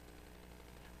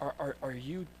for. Are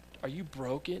you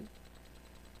broken?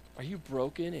 Are you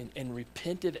broken and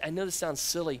repentant? I know this sounds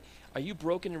silly. Are you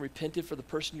broken and repentant for the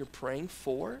person you're praying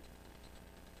for?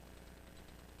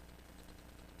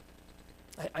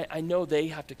 I know they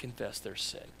have to confess their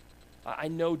sin. I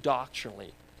know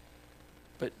doctrinally.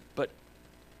 But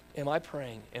am I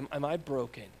praying? Am I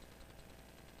broken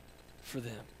for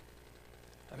them?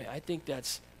 I mean, I think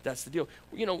that's the deal.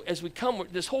 You know, as we come,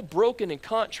 this whole broken and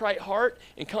contrite heart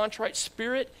and contrite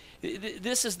spirit,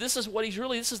 this is what he's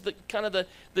really, this is the kind of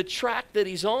the track that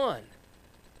he's on,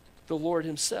 the Lord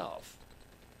himself.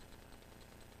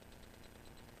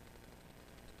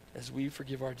 As we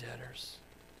forgive our debtors.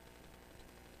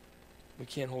 We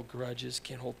can't hold grudges,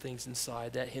 can't hold things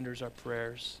inside. That hinders our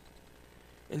prayers.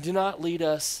 And do not lead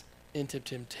us into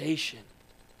temptation.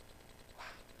 Wow.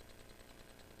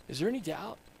 Is there any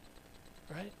doubt?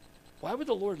 Right? Why would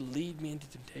the Lord lead me into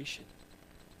temptation?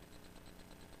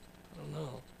 I don't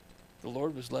know. The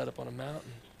Lord was led up on a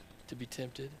mountain to be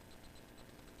tempted.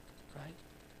 Right?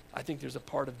 I think there's a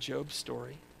part of Job's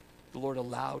story. The Lord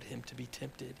allowed him to be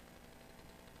tempted.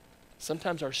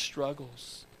 Sometimes our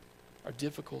struggles, our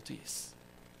difficulties,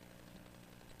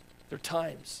 there are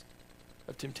times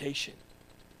of temptation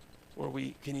where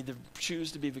we can either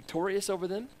choose to be victorious over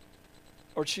them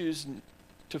or choose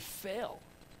to fail.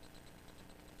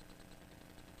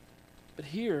 But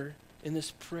here in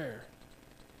this prayer,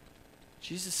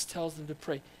 Jesus tells them to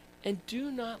pray, and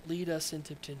do not lead us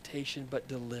into temptation, but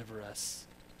deliver us.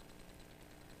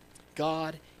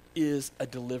 God is a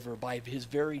deliverer by his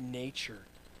very nature.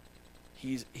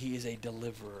 He is a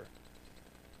deliverer.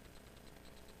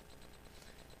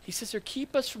 He says here,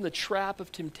 keep us from the trap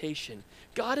of temptation.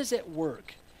 God is at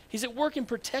work. He's at work in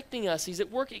protecting us. He's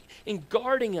at work in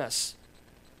guarding us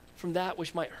from that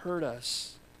which might hurt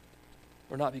us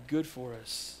or not be good for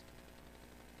us.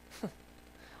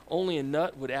 Only a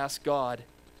nut would ask God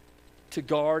to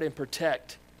guard and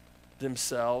protect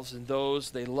themselves and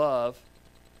those they love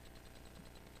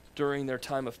during their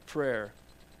time of prayer.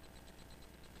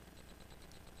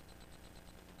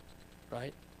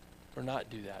 Right? Or not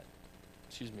do that.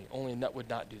 Excuse me. Only a nut would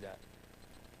not do that.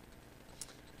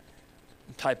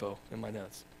 Typo in my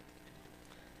notes.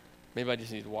 Maybe I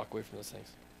just need to walk away from those things.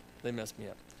 They messed me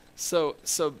up. So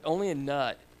only a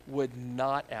nut would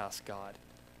not ask God,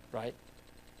 right,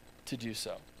 to do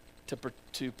so, to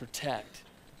protect,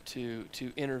 to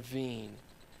intervene,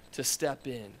 to step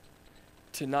in,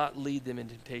 to not lead them in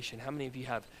temptation. How many of you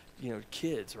have,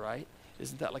 kids, right?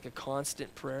 Isn't that like a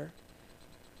constant prayer?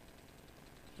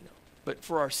 But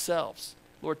for ourselves,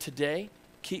 Lord, today,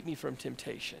 keep me from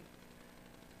temptation.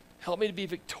 Help me to be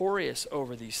victorious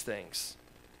over these things.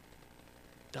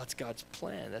 That's God's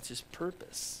plan. That's his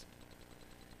purpose.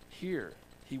 Here,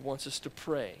 he wants us to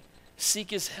pray.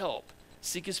 Seek his help.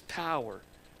 Seek his power.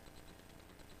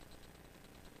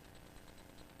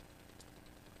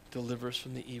 Deliver us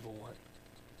from the evil one.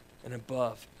 And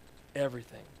above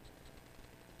everything,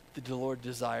 the Lord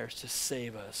desires to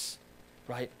save us,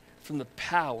 right, from the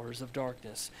powers of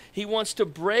darkness. He wants to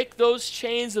break those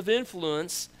chains of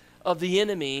influence of the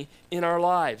enemy in our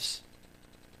lives.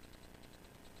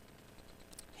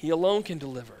 He alone can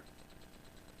deliver.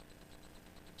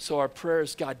 So our prayer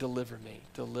is, God, deliver me,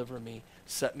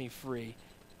 set me free,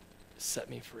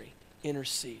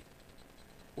 intercede.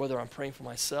 Whether I'm praying for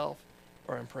myself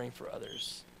or I'm praying for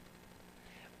others.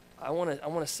 I want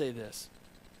to say this.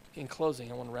 In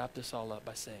closing, I want to wrap this all up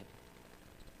by saying,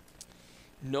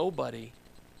 nobody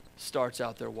starts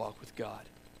out their walk with God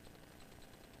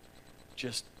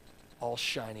just all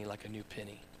shiny like a new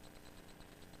penny.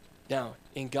 Now,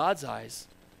 in God's eyes,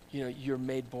 you're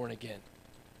made born again.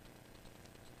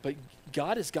 But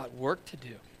God has got work to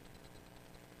do.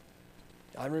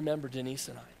 I remember Denise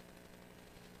and I.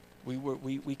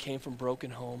 We came from broken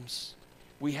homes.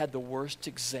 We had the worst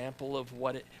example of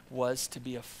what it was to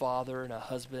be a father and a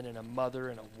husband and a mother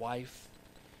and a wife.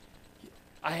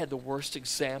 I had the worst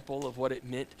example of what it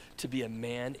meant to be a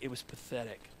man. It was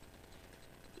pathetic.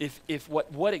 If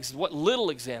what little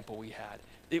example we had,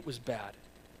 it was bad.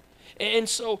 And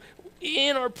so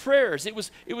in our prayers, it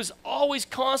was always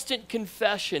constant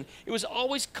confession. It was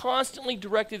always constantly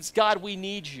directed, God, we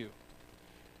need you.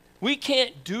 We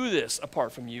can't do this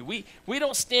apart from you. We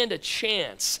don't stand a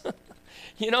chance.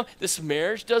 This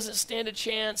marriage doesn't stand a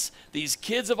chance. These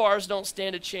kids of ours don't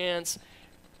stand a chance.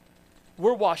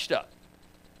 We're washed up.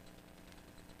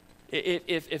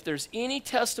 If there's any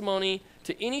testimony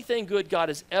to anything good God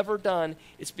has ever done,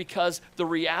 it's because the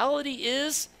reality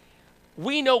is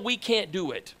we know we can't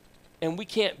do it, and we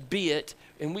can't be it,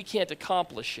 and we can't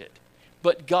accomplish it.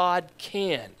 But God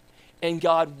can, and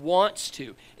God wants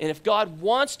to. And if God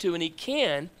wants to and he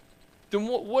can, then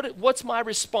what's my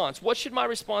response? What should my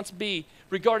response be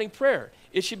regarding prayer?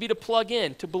 It should be to plug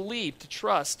in, to believe, to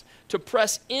trust, to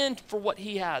press in for what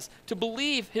he has, to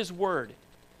believe his word,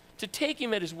 to take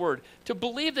him at his word, to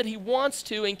believe that he wants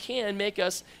to and can make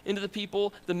us into the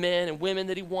people, the men and women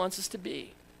that he wants us to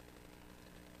be.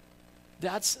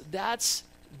 That's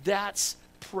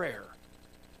prayer.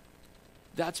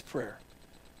 That's prayer.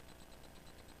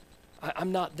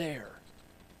 I'm not there.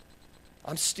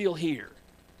 I'm still here.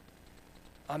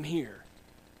 I'm here.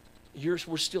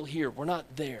 We're still here. We're not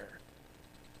there.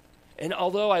 And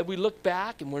although we look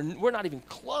back and we're not even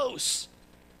close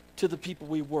to the people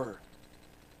we were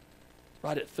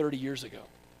right at 30 years ago,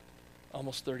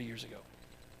 almost 30 years ago.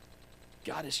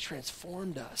 God has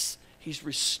transformed us. He's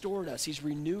restored us. He's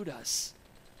renewed us.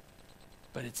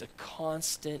 But it's a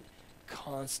constant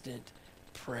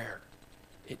prayer.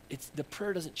 The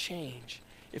prayer doesn't change.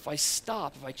 If I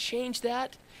stop, if I change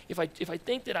that, if I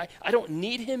think that I don't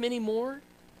need him anymore,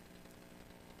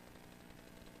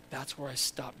 that's where I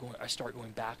start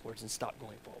going backwards and stop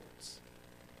going forwards.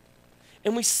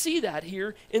 And we see that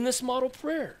here in this model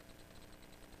prayer.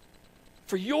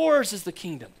 For yours is the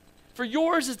kingdom. For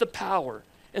yours is the power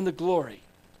and the glory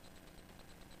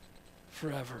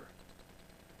forever.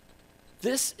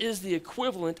 This is the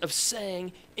equivalent of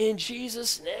saying, in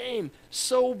Jesus' name,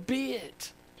 so be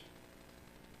it.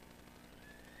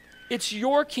 It's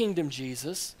your kingdom,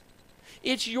 Jesus.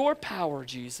 It's your power,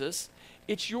 Jesus.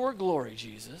 It's your glory,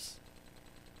 Jesus,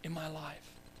 in my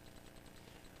life.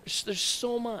 There's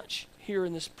so much here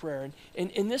in this prayer.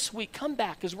 And this week, come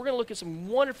back, because we're going to look at some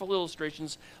wonderful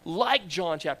illustrations like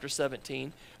John chapter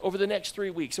 17 over the next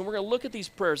 3 weeks. And we're going to look at these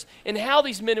prayers and how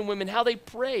these men and women, how they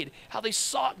prayed, how they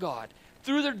sought God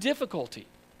through their difficulty.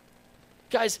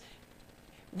 Guys,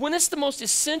 when it's the most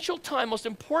essential time, most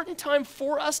important time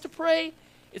for us to pray,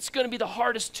 it's going to be the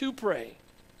hardest to pray.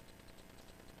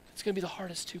 It's going to be the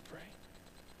hardest to pray.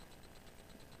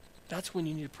 That's when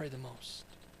you need to pray the most,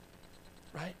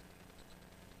 right?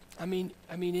 I mean,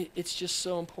 it's just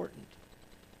so important.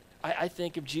 I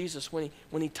think of Jesus when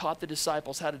he taught the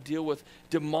disciples how to deal with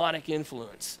demonic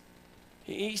influence.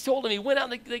 He told them, he went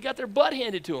out and they got their butt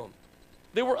handed to them.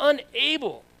 They were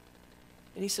unable.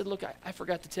 And he said, look, I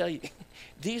forgot to tell you,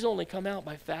 these only come out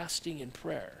by fasting and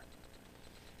prayer.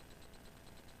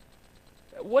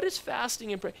 What is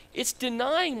fasting and prayer? It's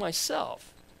denying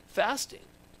myself. Fasting.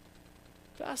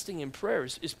 Fasting and prayer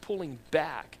is pulling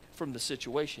back from the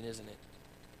situation, isn't it?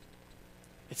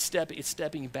 It's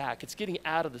stepping back. It's getting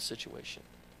out of the situation.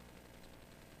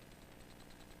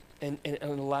 And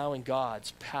allowing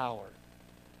God's power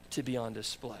to be on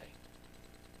display.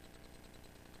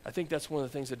 I think that's one of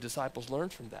the things that disciples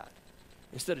learned from that.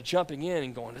 Instead of jumping in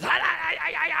and going,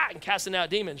 and casting out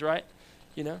demons, right?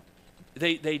 You know?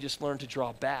 They just learned to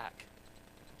draw back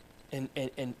and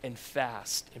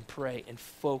fast and pray and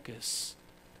focus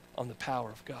on the power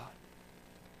of God.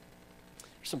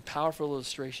 There's some powerful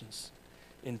illustrations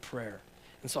in prayer.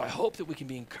 And so I hope that we can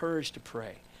be encouraged to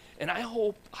pray. And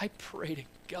I pray to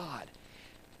God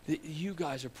that you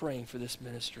guys are praying for this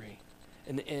ministry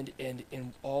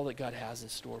and all that God has in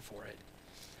store for it.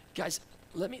 Guys,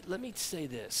 let me say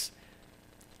this.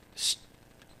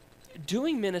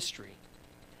 Doing ministry,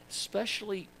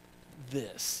 especially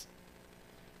this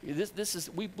is,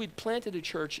 we'd planted a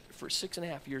church for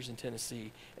 6.5 years in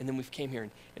Tennessee, and then we've came here,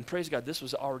 and praise God, this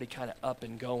was already kind of up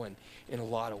and going in a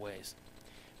lot of ways.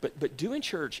 But doing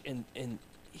church in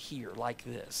here like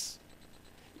this,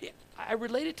 I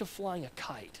relate it to flying a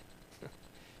kite.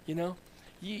 You know,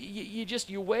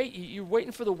 you're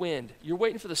waiting for the wind. You're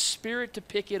waiting for the Spirit to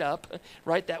pick it up,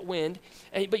 right? That wind,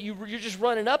 but you're just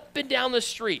running up and down the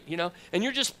street, you know, and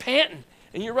you're just panting.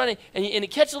 And you're running, and it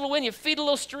catches a little wind, you feed a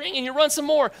little string, and you run some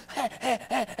more.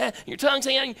 Your tongue's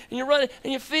hanging out, and you're running,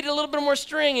 and you feed it a little bit more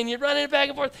string, and you're running it back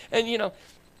and forth. And, you know,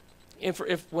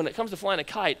 when it comes to flying a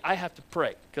kite, I have to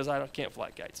pray, because I can't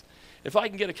fly kites. If I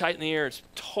can get a kite in the air, it's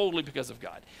totally because of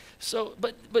God. So,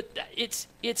 but it's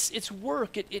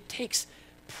work. It takes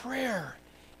prayer.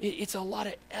 It's a lot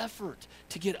of effort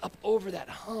to get up over that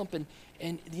hump,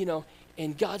 and you know,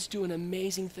 and God's doing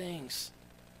amazing things.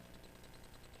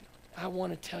 I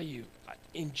want to tell you,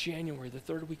 in January, the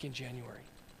third week in January,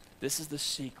 this is the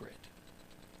secret.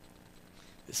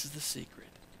 This is the secret.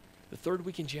 The third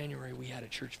week in January, we had a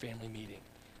church family meeting.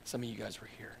 Some of you guys were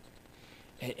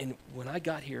here. And when I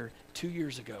got here 2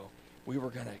 years ago, we were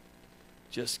going to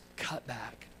just cut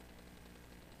back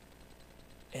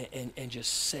and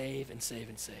just save and save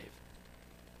and save.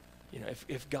 You know,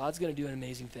 if God's going to do an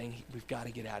amazing thing, we've got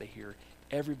to get out of here.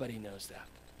 Everybody knows that.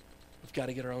 We've got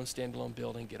to get our own standalone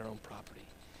building, get our own property.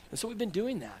 And so we've been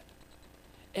doing that.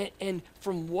 And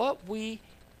from what we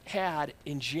had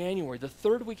in January, the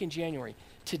third week in January,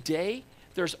 today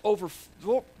there's over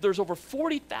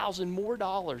 $40,000 more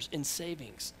dollars in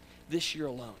savings this year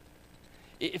alone.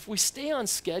 If we stay on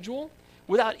schedule,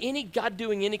 without God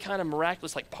doing any kind of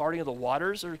miraculous, like parting of the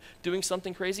waters or doing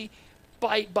something crazy,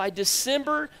 by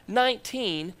December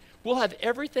 19, we'll have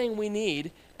everything we need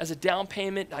as a down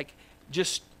payment, like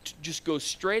just go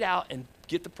straight out and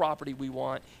get the property we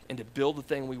want and to build the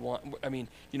thing we want. I mean,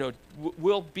 you know,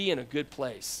 we'll be in a good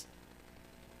place.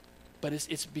 But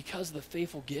it's because of the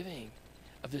faithful giving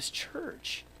of this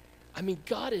church. I mean,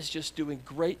 God is just doing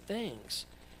great things.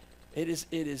 It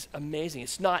is amazing.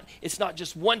 It's not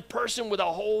just one person with a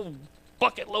whole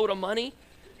bucket load of money.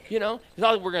 You know, it's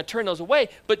not that we're going to turn those away,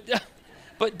 but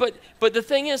the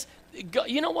thing is, God,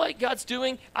 you know what God's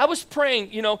doing? I was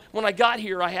praying, you know, when I got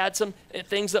here, I had some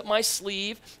things up my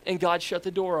sleeve, and God shut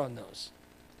the door on those.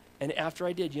 And after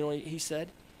I did, you know what he said?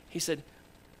 He said,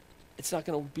 it's not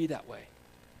going to be that way.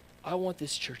 I want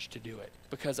this church to do it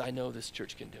because I know this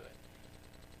church can do it.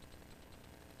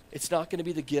 It's not going to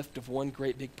be the gift of one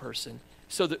great big person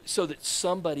so that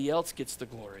somebody else gets the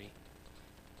glory.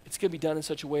 It's going to be done in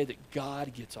such a way that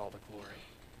God gets all the glory.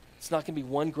 It's not going to be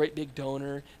one great big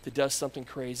donor that does something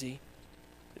crazy.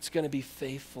 It's going to be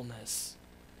faithfulness.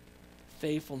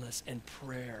 Faithfulness and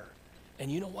prayer.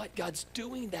 And you know what? God's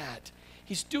doing that.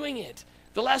 He's doing it.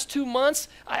 The last 2 months,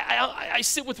 I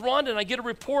sit with Rhonda and I get a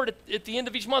report at the end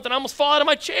of each month and I almost fall out of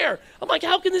my chair. I'm like,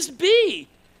 how can this be?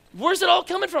 Where's it all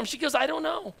coming from? She goes, I don't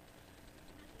know.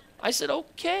 I said,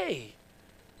 okay.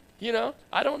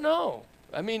 I don't know.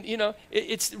 I mean,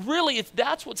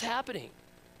 that's what's happening.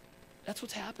 That's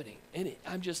what's happening. And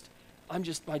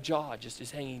my jaw just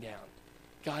is hanging down.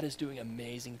 God is doing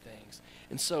amazing things.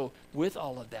 And so with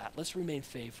all of that, let's remain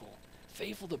faithful.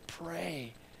 Faithful to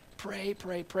pray. Pray,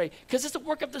 pray, pray. Because it's the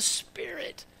work of the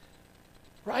Spirit,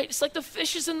 right? It's like the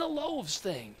fishes and the loaves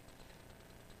thing.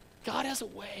 God has a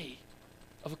way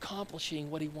of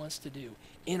accomplishing what he wants to do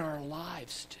in our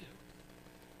lives too.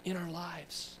 In our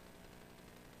lives.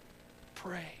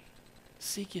 Pray.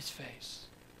 Seek his face,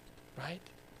 right?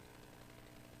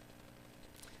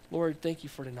 Lord, thank you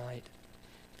for tonight.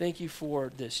 Thank you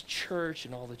for this church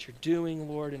and all that you're doing,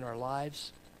 Lord, in our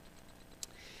lives.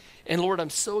 And Lord, I'm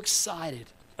so excited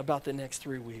about the next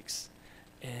 3 weeks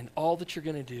and all that you're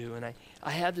going to do. And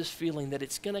I have this feeling that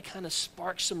it's going to kind of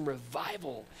spark some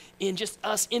revival in just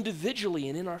us individually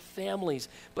and in our families,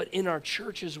 but in our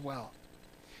church as well.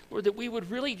 Lord, that we would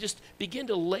really just begin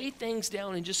to lay things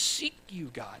down and just seek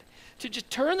you, God, to just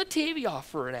turn the TV off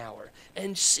for an hour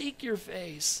and seek your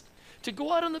face, to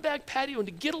go out on the back patio and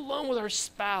to get alone with our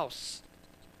spouse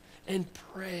and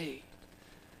pray.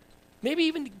 Maybe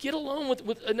even to get alone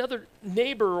with another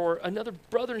neighbor or another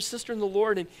brother and sister in the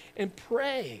Lord and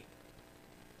pray.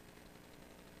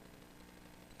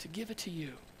 To give it to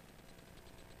you.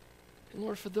 And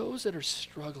Lord, for those that are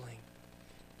struggling,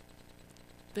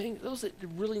 those that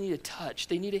really need a touch,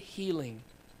 they need a healing.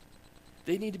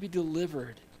 They need to be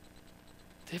delivered.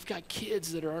 They've got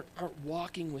kids that aren't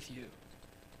walking with you.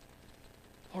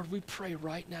 Lord, we pray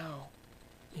right now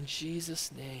in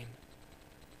Jesus' name.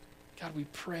 God, we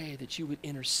pray that you would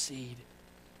intercede,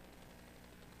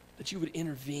 that you would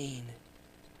intervene,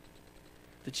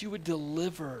 that you would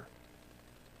deliver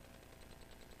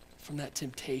from that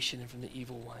temptation and from the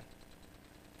evil one,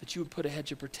 that you would put a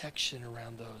hedge of protection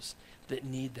around those that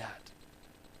need that.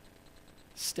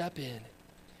 Step in,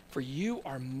 for you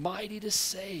are mighty to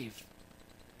save.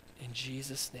 In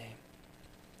Jesus' name,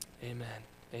 amen.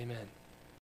 Amen.